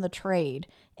tools from the trade.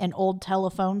 An old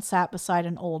telephone sat beside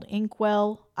an old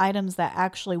inkwell, items that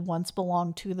actually once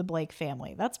belonged to the Blake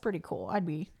family. That's pretty cool. I'd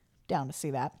be down to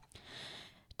see that.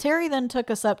 Terry then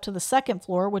took us up to the second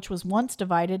floor, which was once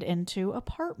divided into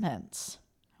apartments.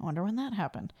 I wonder when that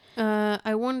happened.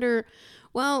 I wonder...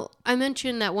 Well, I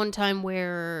mentioned that one time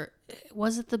where...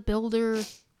 Was it the builder?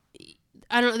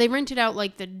 I don't know. They rented out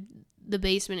like the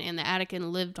basement and the attic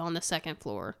and lived on the second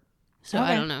floor. So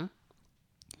okay. I don't know.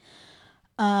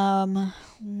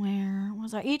 Where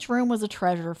was I? Each room was a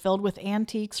treasure filled with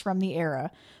antiques from the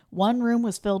era. One room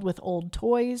was filled with old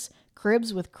toys,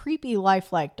 cribs with creepy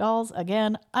lifelike dolls.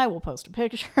 Again, I will post a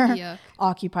picture. Yuck.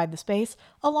 Occupied the space,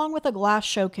 along with a glass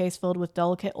showcase filled with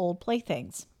delicate old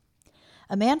playthings.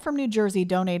 A man from New Jersey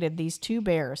donated these 2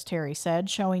 bears, Terry said,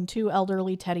 showing 2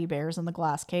 elderly teddy bears in the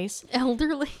glass case.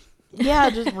 Elderly? Yeah,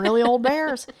 just really old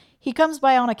bears. He comes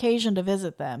by on occasion to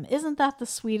visit them. Isn't that the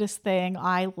sweetest thing?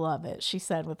 I love it, she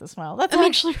said with a smile. That's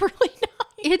actually really nice.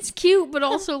 It's cute, but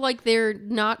also like they're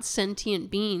not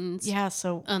sentient beings. Yeah,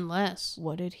 so unless.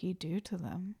 What did he do to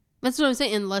them? That's what I'm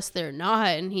saying, unless they're not.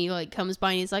 And he like comes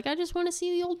by and he's like, I just want to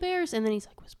see the old bears. And then he's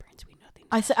like, whispering sweet nothing.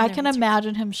 I can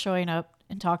imagine him showing up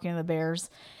and talking to the bears.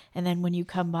 And then when you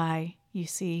come by, you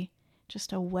see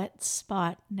just a wet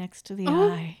spot next to the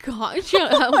eye. Oh, gosh.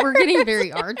 We're getting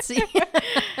very artsy.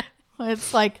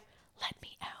 It's like, let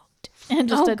me out. And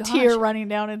just tear running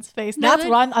down his face. That's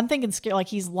what I'm thinking, scary, like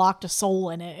he's locked a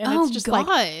soul in it. And it's just like,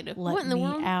 let me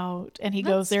out. And he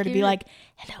goes there to be like,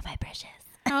 hello, my precious.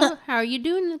 How are you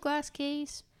doing in the glass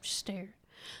case? Stare.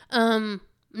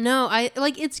 No, I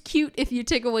like it's cute if you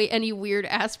take away any weird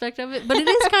aspect of it, but it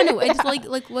is kind of it's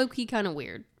like low-key kind of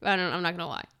weird. I'm not gonna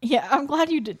lie. Yeah, I'm glad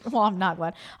you did. Well, I'm not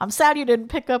glad. I'm sad you didn't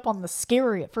pick up on the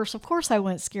scary at first. Of course I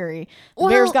went scary. The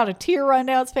bear's got a tear running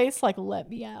down his face, like, let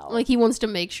me out. Like he wants to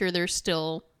make sure they're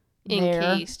still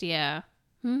encased. Yeah.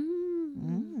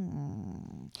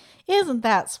 Isn't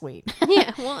that sweet?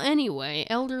 Yeah, well, anyway,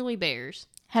 elderly bears.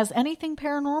 Has anything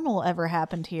paranormal ever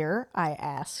happened here? I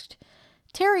asked.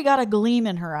 Terry got a gleam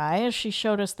in her eye as she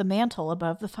showed us the mantel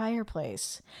above the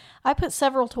fireplace. I put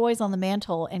several toys on the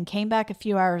mantel and came back a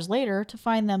few hours later to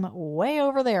find them way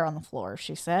over there on the floor,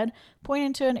 she said,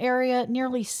 pointing to an area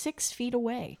nearly 6 feet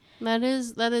away. That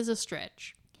is a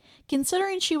stretch.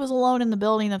 Considering she was alone in the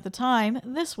building at the time,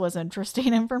 this was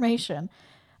interesting information.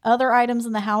 Other items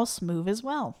in the house move as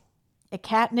well. A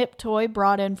catnip toy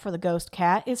brought in for the ghost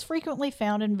cat is frequently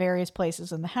found in various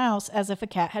places in the house as if a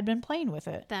cat had been playing with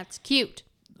it. That's cute.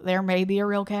 There may be a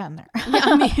real cat in there. Yeah,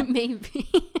 I mean, maybe.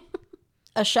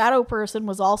 A shadow person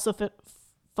was also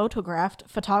photographed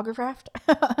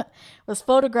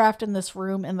in this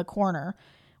room in the corner.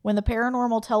 When the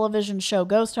paranormal television show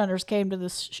Ghost Hunters came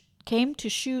to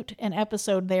shoot an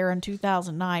episode there in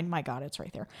 2009, my God, it's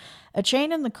right there. A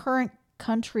chain in the current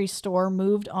country store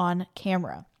moved on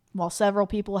camera. While several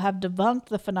people have debunked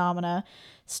the phenomena,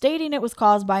 stating it was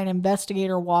caused by an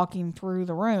investigator walking through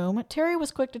the room, Terry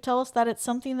was quick to tell us that it's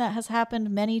something that has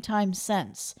happened many times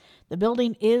since. The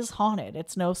building is haunted.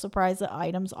 It's no surprise that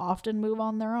items often move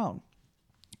on their own.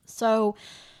 So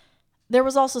there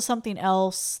was also something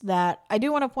else that I do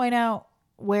want to point out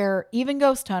where even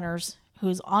Ghost Hunters,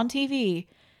 who's on TV,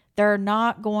 they're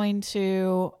not going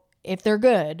to... If they're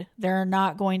good, they're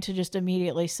not going to just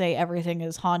immediately say everything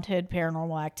is haunted,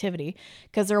 paranormal activity.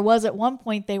 Because there was at one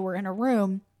point they were in a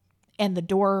room and the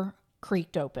door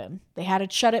creaked open. They had to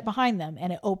shut it behind them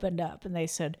and it opened up. And they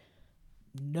said,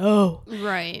 no.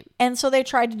 Right. And so they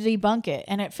tried to debunk it.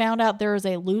 And it found out there was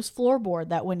a loose floorboard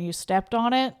that when you stepped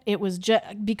on it, it was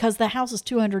just... Because the house is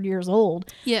 200 years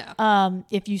old. Yeah.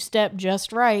 If you step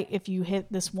just right, if you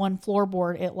hit this one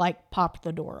floorboard, it like popped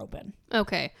the door open.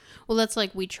 Okay. Well, that's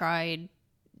like we tried.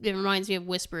 It reminds me of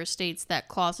Whisper Estates, that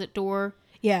closet door.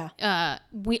 Yeah.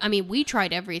 We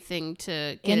tried everything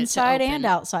to get inside it to open. and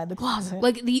outside the closet.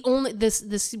 Like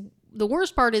the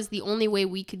worst part is the only way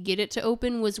we could get it to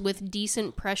open was with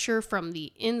decent pressure from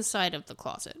the inside of the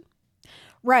closet.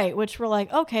 Right, which we're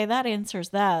like, okay, that answers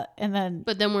that.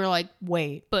 But then we're like,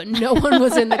 wait. But no one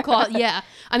was in the closet. Yeah.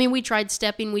 I mean, we tried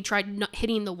stepping, we tried not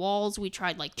hitting the walls, we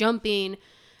tried like jumping.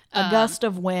 A gust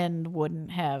of wind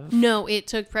wouldn't have. No, it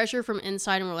took pressure from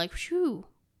inside and we're like, shoo.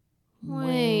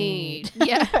 Wait.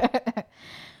 Yeah.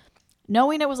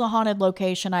 Knowing it was a haunted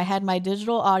location, I had my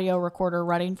digital audio recorder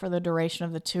running for the duration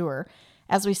of the tour.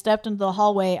 As we stepped into the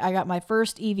hallway, I got my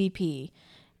first EVP.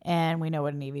 And we know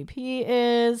what an EVP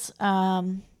is,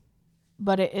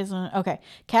 but it isn't. Okay.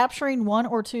 Capturing one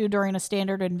or two during a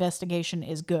standard investigation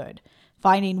is good.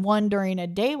 Finding one during a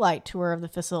daylight tour of the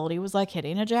facility was like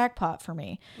hitting a jackpot for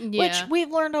me. Yeah. Which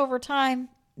we've learned over time,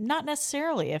 not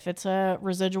necessarily. If it's a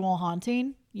residual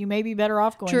haunting, you may be better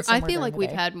off going somewhere. I feel like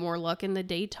we've had more luck in the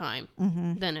daytime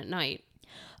than at night.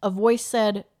 A voice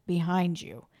said, behind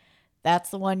you.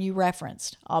 That's the one you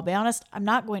referenced. I'll be honest, I'm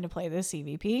not going to play this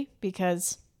EVP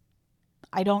because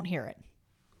I don't hear it.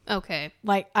 Okay.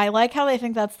 Like, I like how they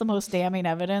think that's the most damning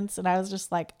evidence, and I was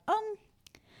just like,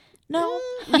 no.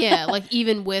 Yeah, like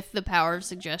even with the power of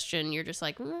suggestion, you're just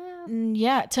like,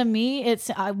 yeah, to me, it's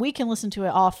we can listen to it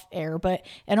off air, but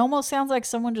it almost sounds like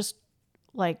someone just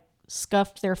like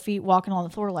scuffed their feet walking on the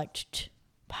floor, like,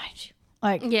 behind you.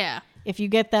 Like, yeah. If you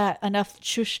get that enough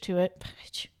shush to it,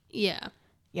 yeah.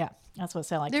 Yeah, that's what it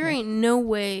sounds like. There ain't no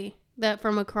way that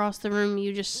from across the room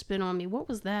you just spit on me. What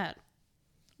was that?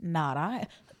 Not I.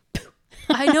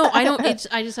 I know. I don't.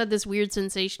 I just had this weird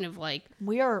sensation of like,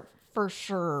 we are for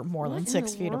sure more than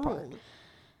 6 feet apart.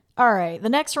 All right. The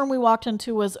next room we walked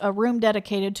into was a room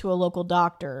dedicated to a local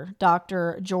doctor.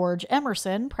 Dr. George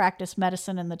Emerson practiced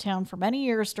medicine in the town for many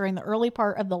years during the early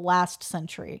part of the last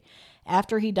century.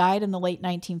 After he died in the late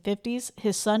 1950s,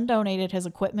 his son donated his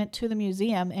equipment to the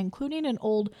museum, including an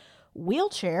old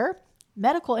wheelchair,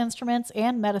 medical instruments,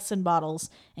 and medicine bottles,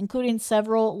 including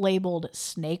several labeled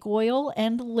snake oil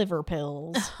and liver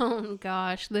pills. Oh,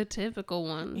 gosh, the typical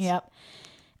ones. Yep.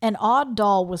 An odd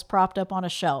doll was propped up on a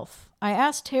shelf. I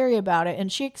asked Terry about it,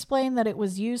 and she explained that it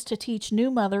was used to teach new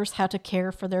mothers how to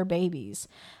care for their babies.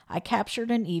 I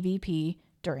captured an EVP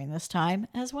during this time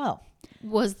as well.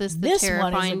 Was this the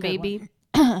terrifying baby?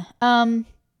 Was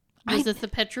this the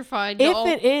petrified doll?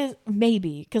 If it is,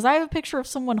 maybe. Because I have a picture of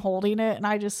someone holding it, and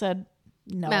I just said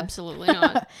no. Absolutely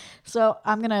not. So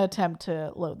I'm going to attempt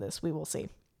to load this. We will see.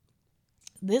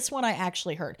 This one I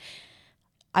actually heard.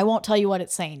 I won't tell you what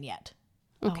it's saying yet.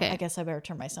 Okay. I guess I better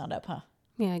turn my sound up, huh?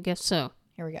 Yeah, I guess so.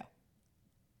 Here we go.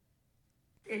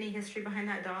 Any history behind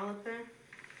that doll up there?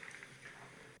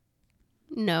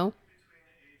 No.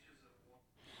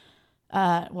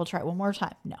 We'll try it one more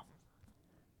time. No.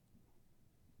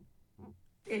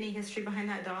 Any history behind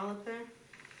that doll up there?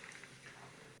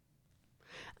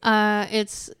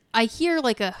 I hear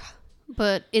like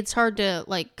but it's hard to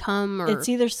like come or. It's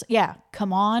either,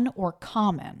 come on or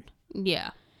common.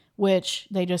 Yeah. Which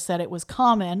they just said it was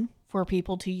common for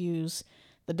people to use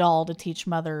the doll to teach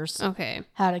mothers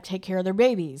how to take care of their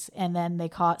babies. And then they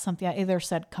caught something that either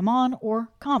said come on or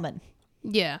common.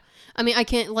 Yeah. I mean, I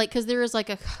can't because there is like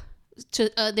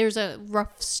there's a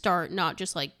rough start, not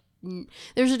just like,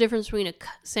 there's a difference between a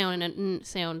sound and a n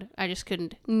sound. I just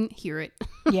couldn't hear it.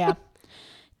 Yeah.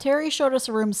 Terry showed us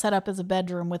a room set up as a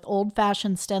bedroom with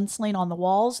old-fashioned stenciling on the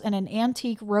walls and an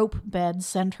antique rope bed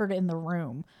centered in the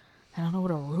room. I don't know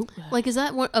what a rope bed is. Like, is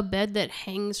that a bed that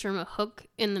hangs from a hook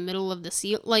in the middle of the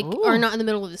ceiling? Like, or not in the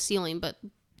middle of the ceiling, but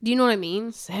do you know what I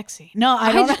mean? Sexy. No,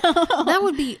 I don't know. That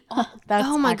would be,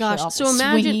 oh my gosh. Awful. So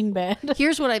imagine, swinging bed.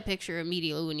 Here's what I picture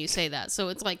immediately when you say that. So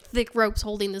it's like thick ropes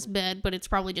holding this bed, but it's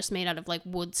probably just made out of like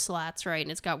wood slats, right?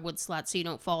 And it's got wood slats so you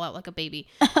don't fall out like a baby.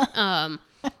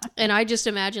 And I just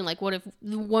imagine, like, what if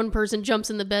one person jumps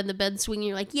in the bed and the bed's swinging,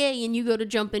 you're like, yay, and you go to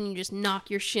jump in and you just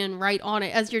knock your shin right on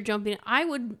it as you're jumping. I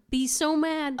would be so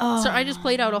mad. So I just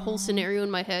played out a whole scenario in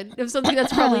my head of something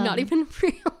that's probably not even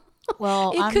real.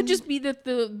 Well, it could just be that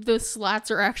the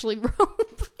slats are actually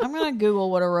rope. I'm going to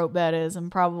Google what a rope bed is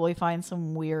and probably find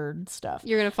some weird stuff.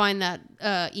 You're going to find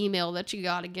that email that you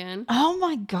got again. Oh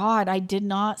my God, I did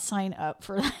not sign up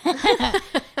for that.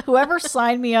 Whoever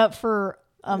signed me up for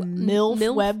a MILF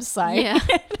website. Yeah.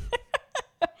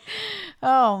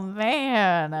 Oh,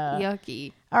 man.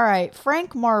 Yucky. All right.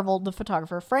 Frank marveled, the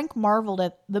photographer, Frank marveled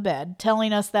at the bed,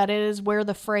 telling us that it is where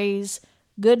the phrase,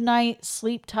 good night,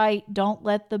 sleep tight, don't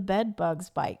let the bed bugs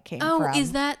bite came from. Oh,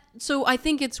 is that... So I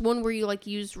think it's one where you like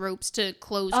use ropes to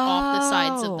close off the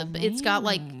sides of the bed. It's got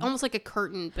like almost like a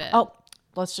curtain bed. Oh,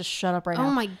 let's just shut up right now.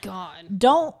 Oh my God.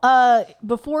 Don't,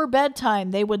 before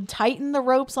bedtime, they would tighten the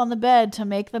ropes on the bed to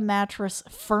make the mattress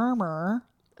firmer.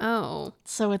 Oh.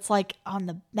 So it's like on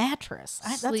the mattress.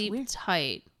 That's Sleep weird.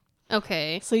 tight.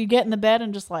 Okay. So you get in the bed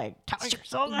and just like tie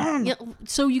yourself down. Yeah,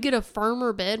 so you get a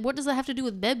firmer bed? What does that have to do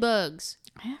with bed bugs?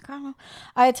 I don't know.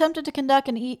 I attempted to conduct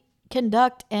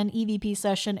an EVP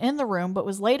session in the room, but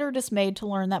was later dismayed to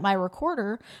learn that my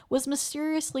recorder was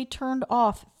mysteriously turned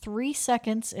off 3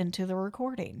 seconds into the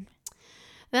recording.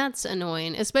 That's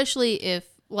annoying, especially if,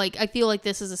 like, I feel like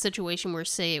this is a situation where,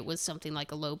 say it was something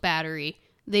like a low battery,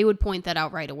 they would point that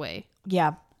out right away.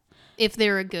 Yeah. If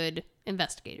they're a good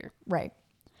investigator. Right.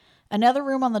 Another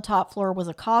room on the top floor was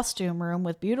a costume room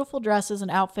with beautiful dresses and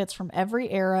outfits from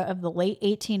every era of the late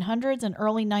 1800s and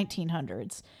early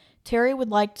 1900s. Terry would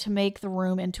like to make the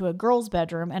room into a girl's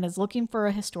bedroom and is looking for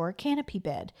a historic canopy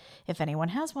bed. If anyone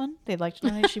has one, they'd like to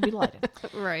donate, she'd be delighted.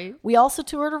 Right. We also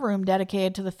toured a room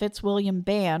dedicated to the Fitzwilliam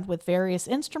Band with various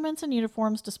instruments and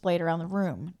uniforms displayed around the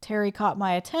room. Terry caught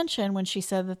my attention when she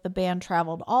said that the band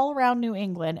traveled all around New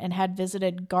England and had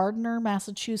visited Gardner,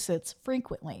 Massachusetts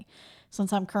frequently.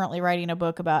 Since I'm currently writing a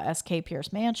book about S.K.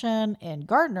 Pierce Mansion in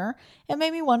Gardner, it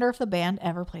made me wonder if the band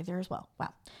ever played there as well.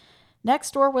 Wow.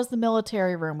 Next door was the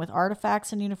military room with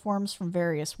artifacts and uniforms from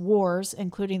various wars,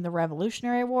 including the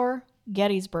Revolutionary War,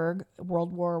 Gettysburg,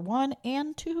 World War I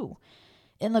and II.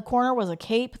 In the corner was a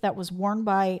cape that was worn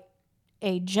by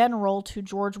a general to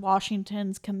George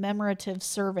Washington's commemorative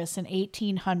service in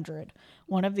 1800,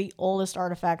 one of the oldest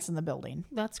artifacts in the building.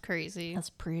 That's crazy. That's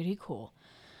pretty cool.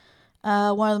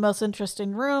 One of the most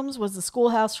interesting rooms was the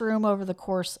schoolhouse room. Over the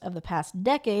course of the past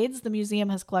decades, the museum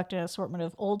has collected an assortment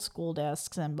of old school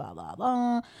desks and blah, blah,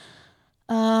 blah.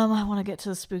 I want to get to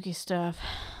the spooky stuff.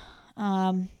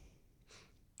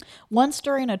 Once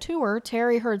during a tour,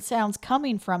 Terry heard sounds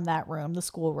coming from that room, the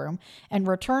schoolroom, and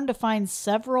returned to find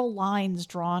several lines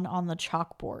drawn on the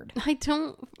chalkboard. I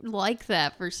don't like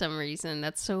that for some reason.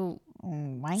 That's so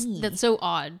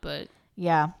odd, but...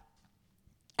 Yeah.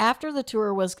 After the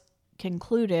tour was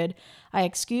concluded, I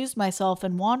excused myself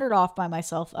and wandered off by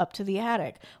myself up to the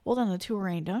attic. Well, then the tour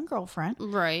ain't done, girlfriend.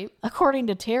 Right. According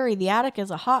to Terry, the attic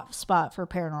is a hot spot for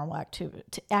paranormal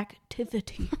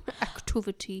activity.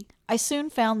 I soon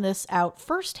found this out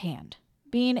firsthand.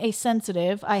 Being a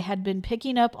sensitive, I had been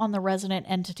picking up on the resident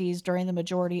entities during the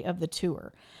majority of the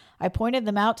tour. I pointed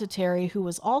them out to Terry, who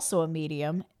was also a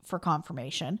medium, for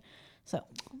confirmation. So,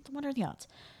 what are the odds?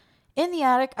 In the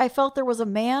attic, I felt there was a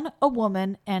man, a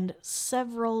woman, and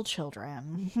several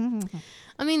children.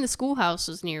 I mean, the schoolhouse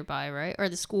was nearby, right? Or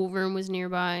the schoolroom was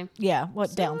nearby. Yeah,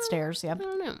 downstairs, yeah. I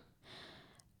don't know.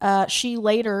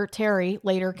 Terry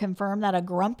later confirmed that a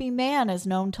grumpy man is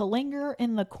known to linger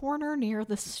in the corner near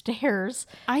the stairs.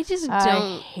 I just don't.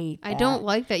 I hate that. I don't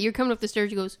like that. You're coming up the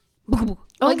stairs, he goes, oh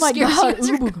my God.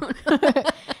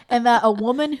 And that a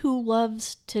woman who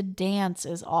loves to dance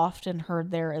is often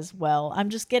heard there as well. I'm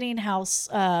just getting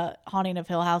Haunting of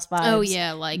Hill House vibes. Oh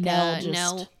yeah, like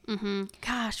Nell. Mm-hmm.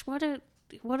 Gosh, what a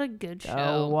good show.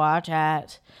 Oh, watch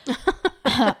it.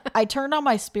 I turned on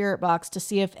my spirit box to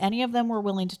see if any of them were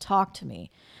willing to talk to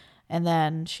me. And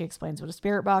then she explains what a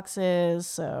spirit box is.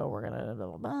 So we're going to blah,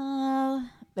 blah, blah.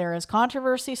 There is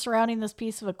controversy surrounding this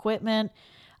piece of equipment.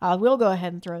 We'll go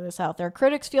ahead and throw this out there.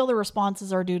 Critics feel the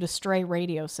responses are due to stray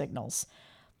radio signals.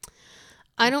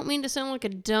 I don't mean to sound like a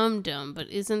dum-dum, but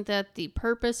isn't that the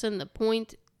purpose and the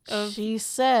point of... She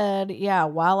said, yeah,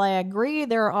 while I agree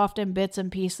there are often bits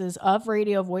and pieces of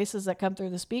radio voices that come through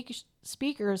the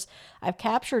speakers, I've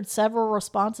captured several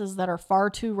responses that are far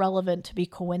too relevant to be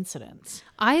coincidence.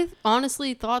 I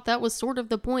honestly thought that was sort of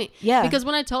the point. Yeah. Because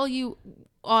when I tell you,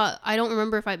 I don't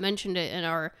remember if I mentioned it in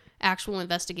our actual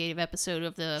investigative episode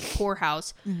of the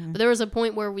poorhouse, but there was a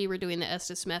point where we were doing the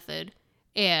Estes method,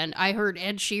 and I heard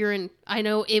Ed Sheeran. I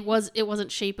know it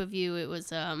wasn't Shape of You, it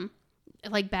was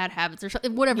like Bad Habits or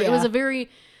something, whatever. Yeah. It was a very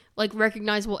like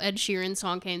recognizable Ed Sheeran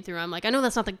song came through. I'm like, I know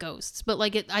that's not the ghosts, but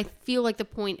like I feel like the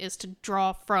point is to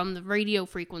draw from the radio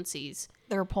frequencies.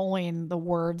 They're pulling the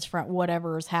words from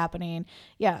whatever is happening.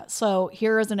 Yeah, so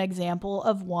here is an example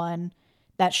of one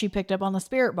that she picked up on the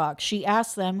spirit box. She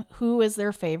asked them who is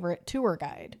their favorite tour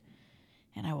guide.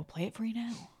 And I will play it for you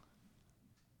now.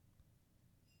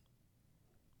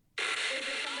 Is there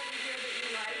somebody here that you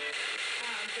like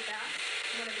the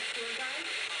best? One of the tour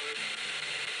guides?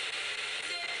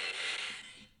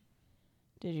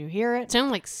 Did you hear it? It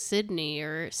sounded like Sydney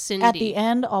or Cindy. At the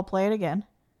end, I'll play it again.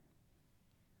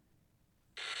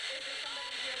 Is there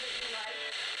somebody here that you like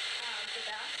the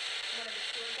best? One of the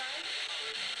tour guides?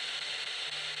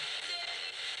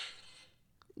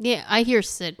 Yeah, I hear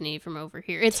Sydney from over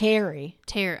here. It's Terry.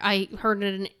 I heard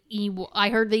it I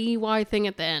heard the EY thing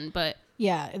at the end, but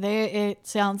Yeah, it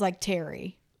sounds like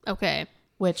Terry. Okay.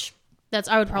 Which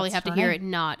I would probably have to hear name. it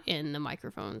not in the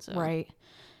microphone. So. Right.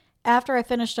 After I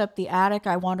finished up the attic,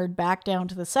 I wandered back down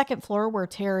to the second floor where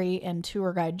Terry and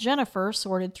tour guide Jennifer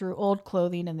sorted through old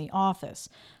clothing in the office.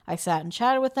 I sat and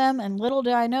chatted with them, and little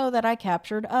did I know that I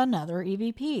captured another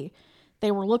EVP. They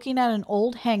were looking at an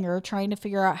old hanger trying to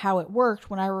figure out how it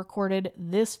worked when I recorded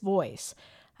this voice.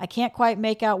 I can't quite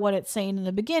make out what it's saying in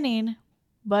the beginning,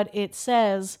 but it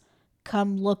says,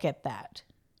 "Come look at that."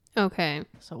 Okay.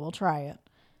 So we'll try it.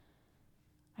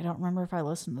 I don't remember if I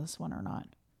listened to this one or not.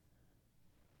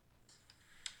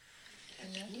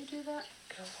 Can you do that?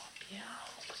 Go up, yeah.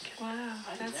 Wow,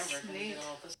 that's neat.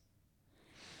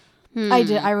 I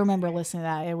did. I remember listening to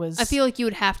that. It was. I feel like you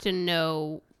would have to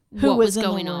know who what was in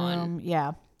going the room. on.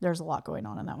 Yeah, there's a lot going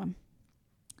on in that one.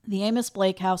 The Amos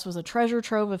Blake house was a treasure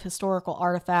trove of historical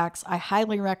artifacts. I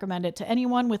highly recommend it to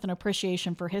anyone with an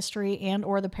appreciation for history and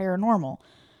or the paranormal.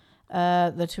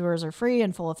 The tours are free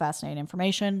and full of fascinating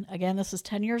information. Again, this is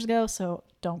 10 years ago, so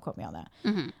don't quote me on that.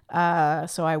 Mm-hmm.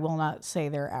 So I will not say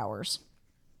their hours.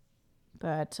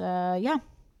 But yeah,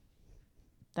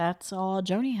 that's all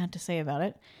Joni had to say about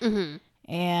it. Mm-hmm.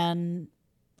 And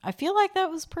I feel like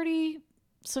that was pretty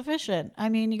sufficient. I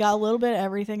mean, you got a little bit of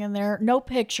everything in there. No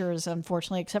pictures,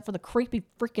 unfortunately, except for the creepy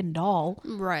freaking doll.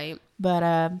 Right.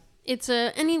 But it's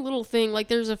any little thing. Like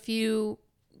there's a few,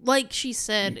 like she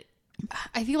said,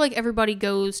 I feel like everybody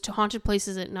goes to haunted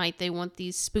places at night. They want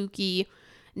these spooky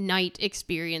night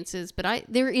experiences, but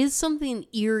there is something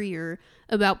eerier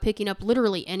about picking up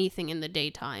literally anything in the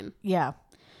daytime. Yeah.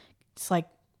 It's like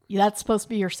that's supposed to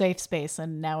be your safe space,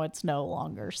 and now it's no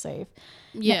longer safe.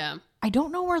 Yeah. I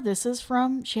don't know where this is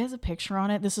from. She has a picture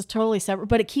on it. This is totally separate,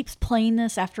 but it keeps playing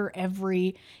this after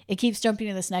it keeps jumping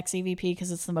to this next EVP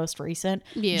because it's the most recent.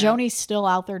 Yeah. Joni's still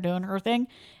out there doing her thing,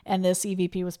 and this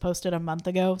EVP was posted a month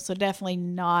ago, so definitely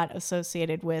not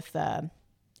associated with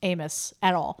Amos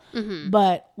at all. Mm-hmm.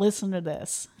 But listen to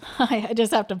this. I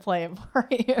just have to play it for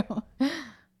you. Between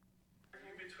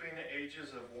the ages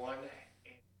of 1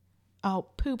 and... Oh,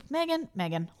 poop.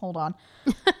 Megan, hold on.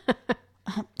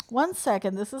 1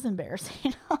 second. This is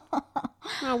embarrassing.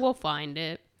 Oh, we'll find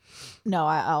it. No,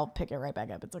 I'll pick it right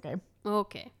back up. It's okay.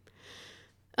 Okay.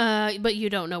 But you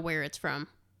don't know where it's from.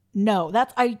 No,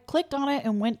 I clicked on it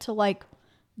and went to like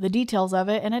the details of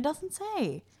it, and it doesn't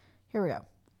say. Here we go.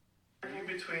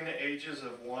 Between the ages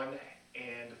of 1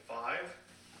 and 5.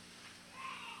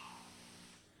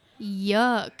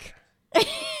 Yuck.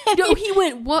 No, he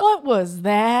went, what? What was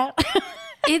that?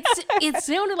 It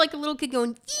sounded like a little kid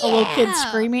going, yeah! A little kid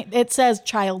screaming. It says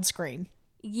child scream.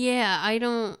 Yeah, I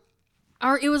don't...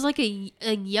 Or it was like a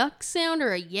yuck sound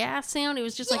or a yeah sound. It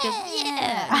was just like a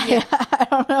yeah. I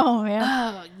don't know, man.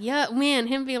 Oh, yeah. Man,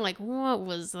 him being like, what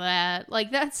was that?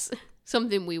 Like, that's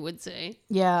something we would say.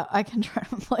 Yeah, I can try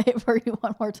to play it for you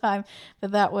one more time.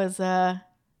 But that was, yeah,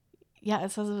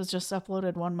 it says it was just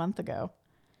uploaded 1 month ago.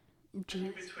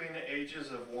 Jeez. Between the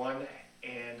ages of 1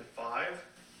 and 5.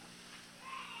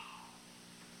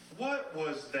 What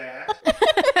was that?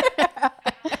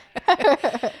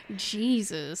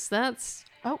 Jesus, that's...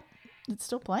 Oh, it's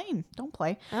still playing. Don't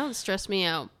play. That would stress me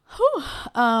out. Whew.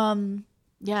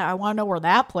 Yeah, I want to know where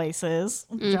that place is.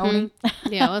 Joni.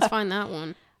 Yeah, let's find that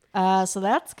one. So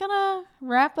that's gonna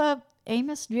wrap up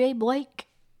Amos J. Blake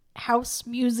House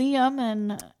Museum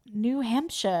in New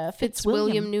Hampshire,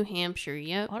 Fitzwilliam, New Hampshire.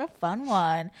 Yep. What a fun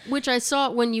one. Which I saw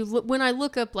when I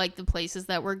look up like the places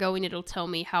that we're going, it'll tell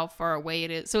me how far away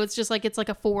it is. So it's like a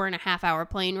 4.5 hour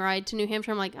plane ride to New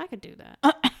Hampshire. I'm like, I could do that.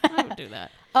 I would do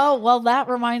that. Oh, well, that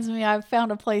reminds me. I've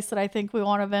found a place that I think we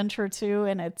want to venture to,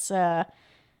 and it's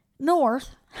north.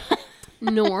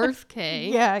 North, okay.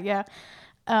 Yeah.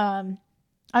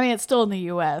 I mean, it's still in the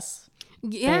U.S.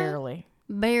 Yeah.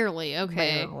 Barely,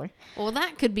 okay. Barely. Well,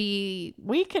 that could be...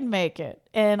 We can make it,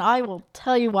 and I will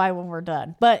tell you why when we're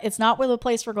done. But it's not where the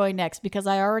place we're going next, because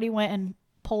I already went and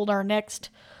pulled our next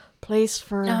place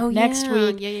for next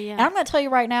week. Yeah. And I'm going to tell you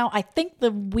right now, I think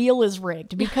the wheel is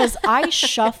rigged because I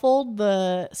shuffled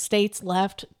the states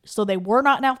left so they were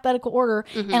not in alphabetical order,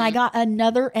 and I got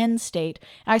another end state.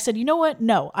 And I said, you know what?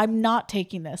 No, I'm not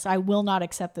taking this. I will not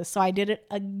accept this. So I did it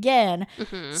again.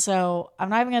 So I'm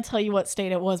not even going to tell you what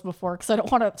state it was before because I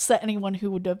don't want to upset anyone who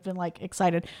would have been like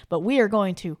excited. But we are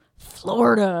going to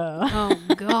Florida. Oh,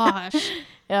 gosh.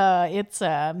 It's...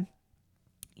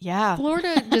 Yeah.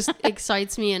 Florida just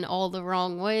excites me in all the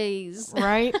wrong ways.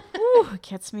 Right? Ooh, it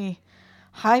gets me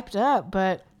hyped up.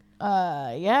 But,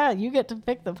 yeah, you get to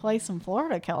pick the place in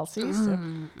Florida, Kelsey. So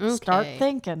start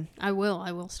thinking. I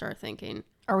will start thinking.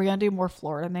 Are we going to do more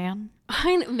Florida, man?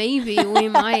 Maybe we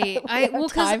might.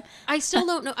 Because I still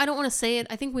don't know. I don't want to say it.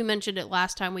 I think we mentioned it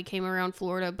last time we came around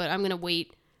Florida, but I'm going to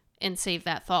wait and save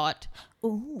that thought.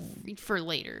 Ooh, for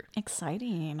later.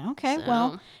 Exciting. Okay,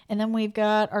 well, and then we've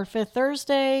got our Fifth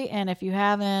Thursday, and if you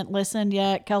haven't listened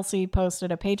yet, Kelsey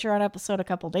posted a Patreon episode a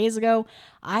couple days ago.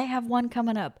 I have one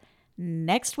coming up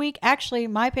next week. Actually,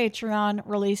 my Patreon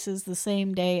releases the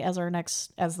same day as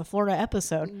as the Florida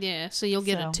episode. Yeah, so you'll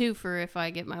get a twofer if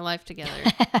I get my life together.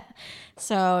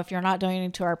 So if you're not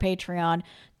donating to our Patreon,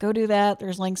 go do that.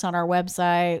 There's links on our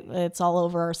website. It's all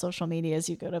over our social medias.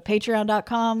 You go to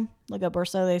patreon.com, look up Or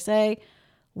So They Say.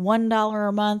 $1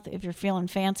 a month if you're feeling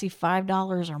fancy,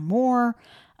 $5 or more,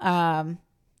 and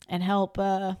help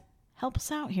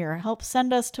us out here. Help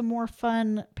send us to more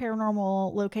fun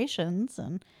paranormal locations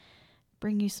and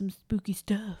bring you some spooky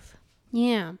stuff.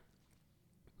 Yeah.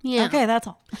 Okay, that's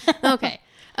all. Okay.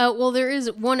 Well, there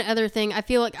is one other thing. I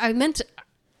feel like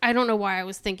I don't know why I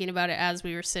was thinking about it as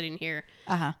we were sitting here.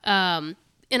 And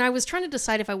I was trying to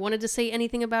decide if I wanted to say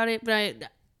anything about it, but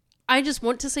I just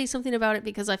want to say something about it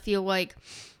because I feel like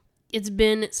it's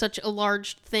been such a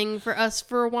large thing for us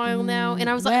for a while now. And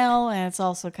I was and it's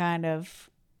also kind of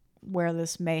where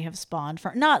this may have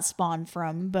not spawned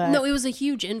from, but... No, it was a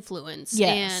huge influence.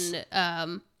 Yes.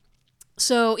 And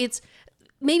so it's...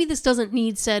 Maybe this doesn't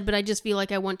need said, but I just feel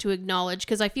like I want to acknowledge,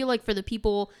 because I feel like for the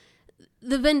people...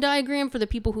 The Venn diagram, for the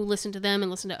people who listen to them and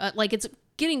listen to... like, it's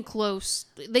getting close.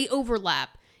 They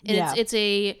overlap. And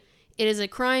it is a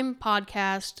crime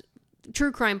podcast...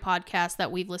 true crime podcast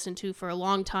that we've listened to for a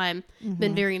long time,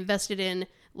 been very invested in.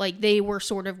 Like, they were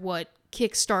sort of what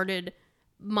kickstarted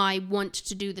my want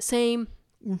to do the same.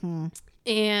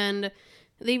 And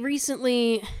there's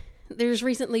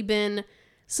recently been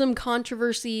some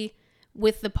controversy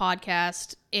with the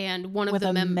podcast, and one of with the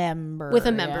a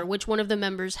member, which one of the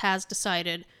members has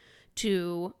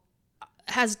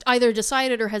either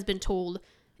decided or has been told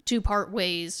to part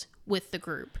ways with the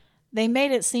group. They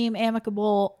made it seem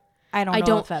amicable. I don't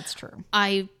know if that's true.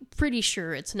 I'm pretty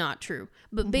sure it's not true.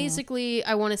 But basically,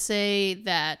 I want to say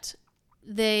that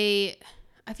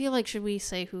I feel like, should we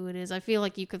say who it is? I feel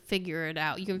like you could figure it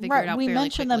out. You can figure it out fairly quickly. We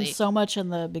mentioned them so much in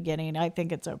the beginning. I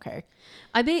think it's okay.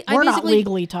 We're not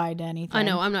legally tied to anything. I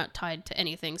know, I'm not tied to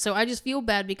anything. So I just feel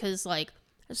bad because,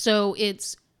 so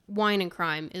it's Wine and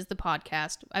Crime is the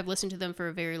podcast. I've listened to them for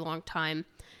a very long time.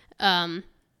 And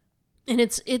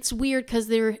it's weird because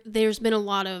there's been a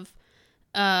lot of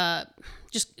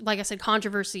just like I said,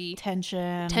 controversy,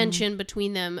 tension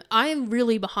between them. I'm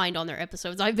really behind on their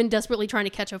episodes. I've been desperately trying to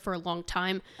catch up for a long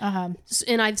time.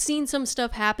 And I've seen some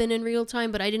stuff happen in real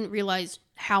time, but I didn't realize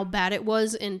how bad it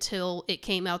was until it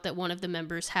came out that one of the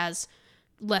members has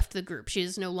left the group. She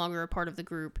is no longer a part of the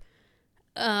group.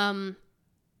 And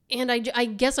I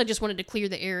guess I just wanted to clear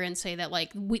the air and say that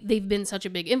they've been such a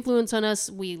big influence on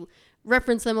us. We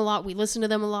reference them a lot. We listen to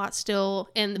them a lot still.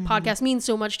 And the podcast means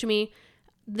so much to me.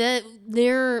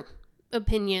 Their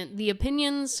opinion,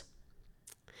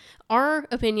 our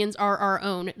opinions are our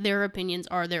own. Their opinions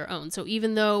are their own. So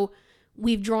even though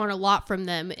we've drawn a lot from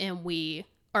them and we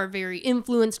are very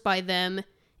influenced by them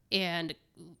and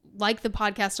like the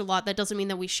podcast a lot, that doesn't mean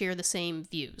that we share the same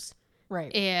views.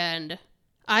 Right. And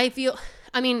I'm just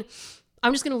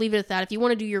going to leave it at that. If you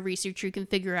want to do your research, you can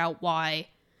figure out why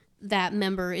that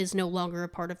member is no longer a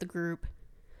part of the group.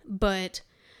 But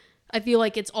I feel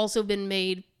like it's also been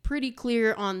made pretty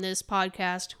clear on this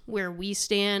podcast where we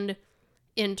stand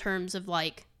in terms of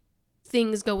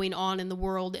things going on in the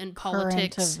world and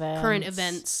politics, current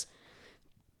events.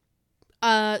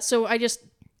 So I guess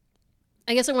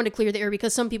I wanted to clear the air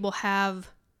because some people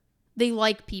they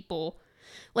like people.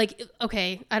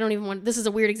 Okay, I don't even want, this is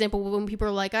a weird example when people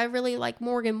are like, I really like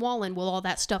Morgan Wallen. Well, all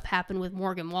that stuff happened with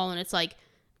Morgan Wallen. It's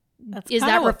is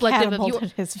that reflective of you?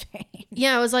 His fame.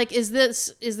 Yeah, I was like, is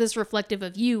this reflective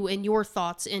of you and your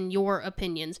thoughts and your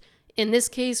opinions? In this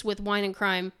case, with Wine and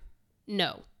Crime,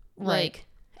 no. Right.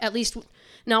 At least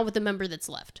not with the member that's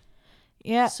left.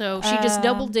 Yeah. So she just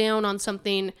doubled down on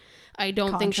something I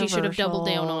don't think she should have doubled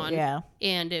down on. Yeah.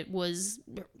 And it was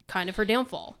kind of her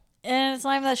downfall. And it's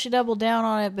not even that she doubled down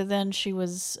on it, but then she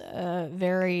was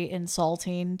very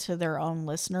insulting to their own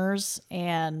listeners,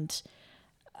 and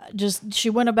she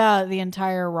went about it the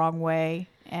entire wrong way.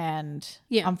 And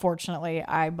unfortunately,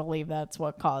 I believe that's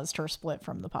what caused her split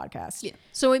from the podcast. Yeah.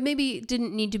 So it maybe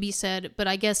didn't need to be said, but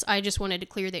I guess I just wanted to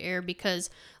clear the air because,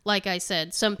 like I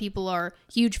said, some people are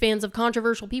huge fans of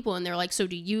controversial people, and they're like, so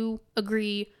do you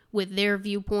agree with their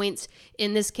viewpoints?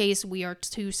 In this case, we are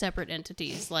two separate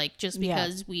entities. Just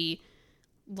because we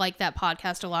like that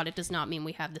podcast a lot, it does not mean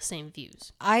we have the same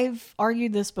views. I've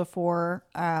argued this before.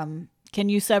 Can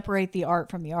you separate the art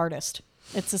from the artist?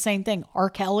 It's the same thing. R.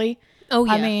 Kelly. Oh,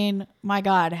 yeah. I mean, my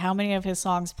God, how many of his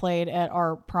songs played at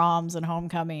our proms and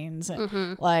homecomings?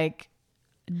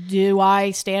 Do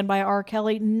I stand by R.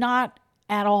 Kelly? Not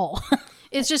at all.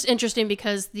 It's just interesting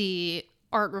because the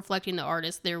art reflecting the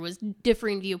artist, there was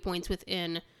differing viewpoints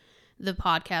within the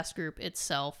podcast group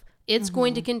itself. It's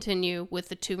going to continue with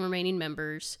the two remaining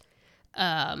members.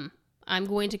 I'm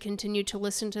going to continue to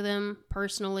listen to them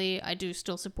personally. I do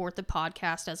still support the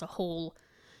podcast as a whole.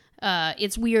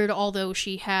 It's weird, although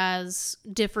she has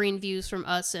differing views from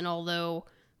us, and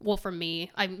from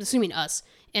me, I'm assuming us,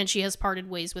 and she has parted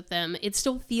ways with them, it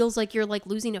still feels like you're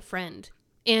losing a friend.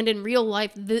 And in real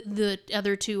life, the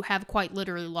other two have quite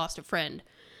literally lost a friend.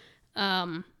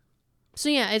 So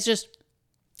yeah,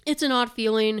 it's an odd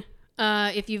feeling.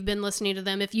 If you've been listening to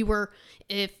them, if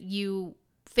you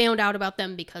found out about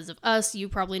them because of us, you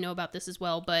probably know about this as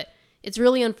well, but it's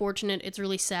really unfortunate. It's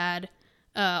really sad.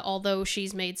 Although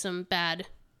she's made some bad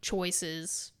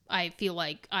choices, I feel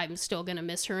like I'm still going to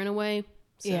miss her in a way.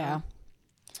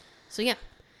 So yeah,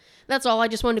 that's all. I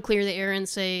just wanted to clear the air and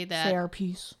say our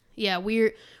piece. Yeah,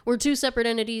 we're two separate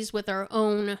entities with our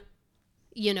own,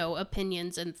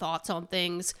 opinions and thoughts on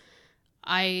things.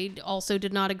 I also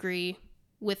did not agree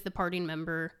with the parting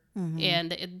member,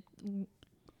 and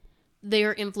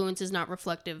their influence is not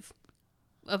reflective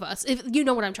of us. If you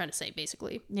know what I'm trying to say,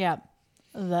 basically. Yeah.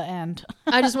 The end.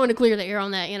 I just want to clear the air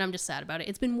on that, and I'm just sad about it.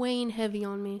 It's been weighing heavy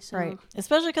on me. So. Right.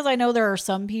 Especially because I know there are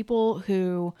some people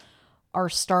who are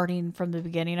starting from the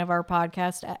beginning of our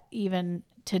podcast. Even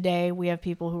today, we have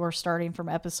people who are starting from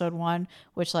episode 1,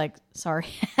 which sorry.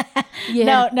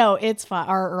 Yeah. No, it's fine.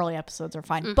 Our early episodes are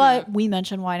fine. But we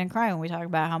mention Wine and Crime when we talk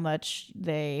about how much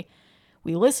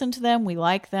we listen to them, we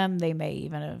like them. They may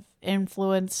even have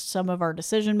influenced some of our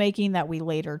decision making that we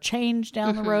later changed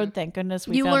down the road. Thank goodness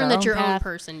we found learn our that own your path. own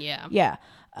person. Yeah. Yeah.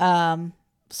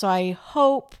 So I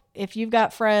hope if you've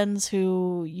got friends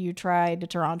who you tried to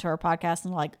turn on to our podcast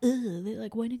and like, ugh, they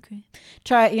like white and cream,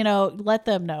 let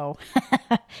them know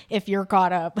if you're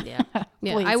caught up. Yeah.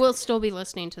 Yeah. I will still be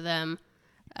listening to them,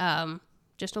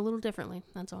 just a little differently.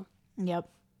 That's all. Yep.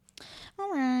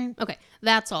 All right. Okay.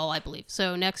 That's all, I believe.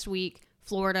 So next week,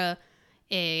 Florida,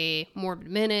 a Morbid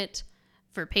Minute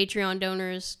for Patreon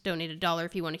donors. Donate $1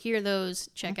 if you want to hear those.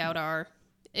 Check out our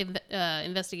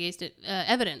investigative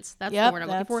evidence. That's the word I'm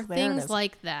looking for. Things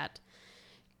like that.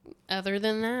 Other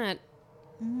than that,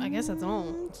 I guess that's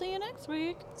all. See you next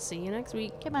week. See you next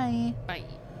week. Goodbye. Bye.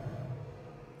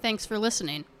 Thanks for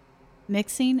listening.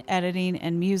 Mixing, editing,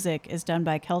 and music is done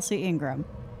by Kelsey Ingram.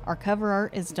 Our cover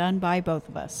art is done by both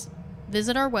of us.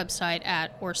 Visit our website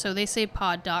at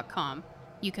orsotheysaypod.com.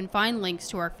 You can find links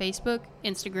to our Facebook,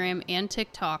 Instagram, and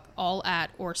TikTok, all at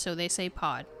Or So They Say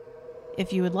Pod.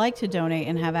 If you would like to donate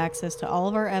and have access to all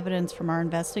of our evidence from our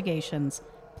investigations,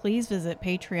 please visit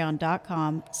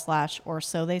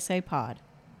patreon.com/OrSoTheySayPod.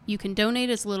 You can donate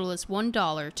as little as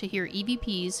 $1 to hear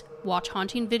EVPs, watch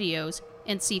haunting videos,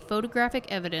 and see photographic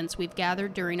evidence we've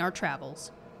gathered during our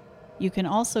travels. You can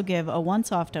also give a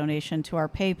once-off donation to our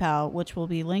PayPal, which will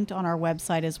be linked on our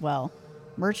website as well.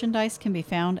 Merchandise can be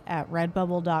found at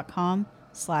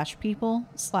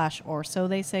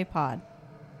redbubble.com/people/OrSoTheySayPod.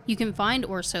 You can find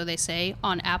Or So They Say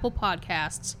on Apple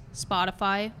Podcasts,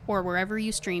 Spotify, or wherever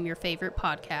you stream your favorite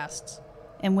podcasts.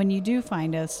 And when you do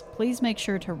find us, please make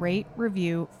sure to rate,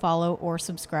 review, follow, or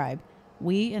subscribe.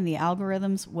 We and the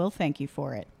algorithms will thank you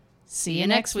for it. See you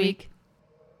next week.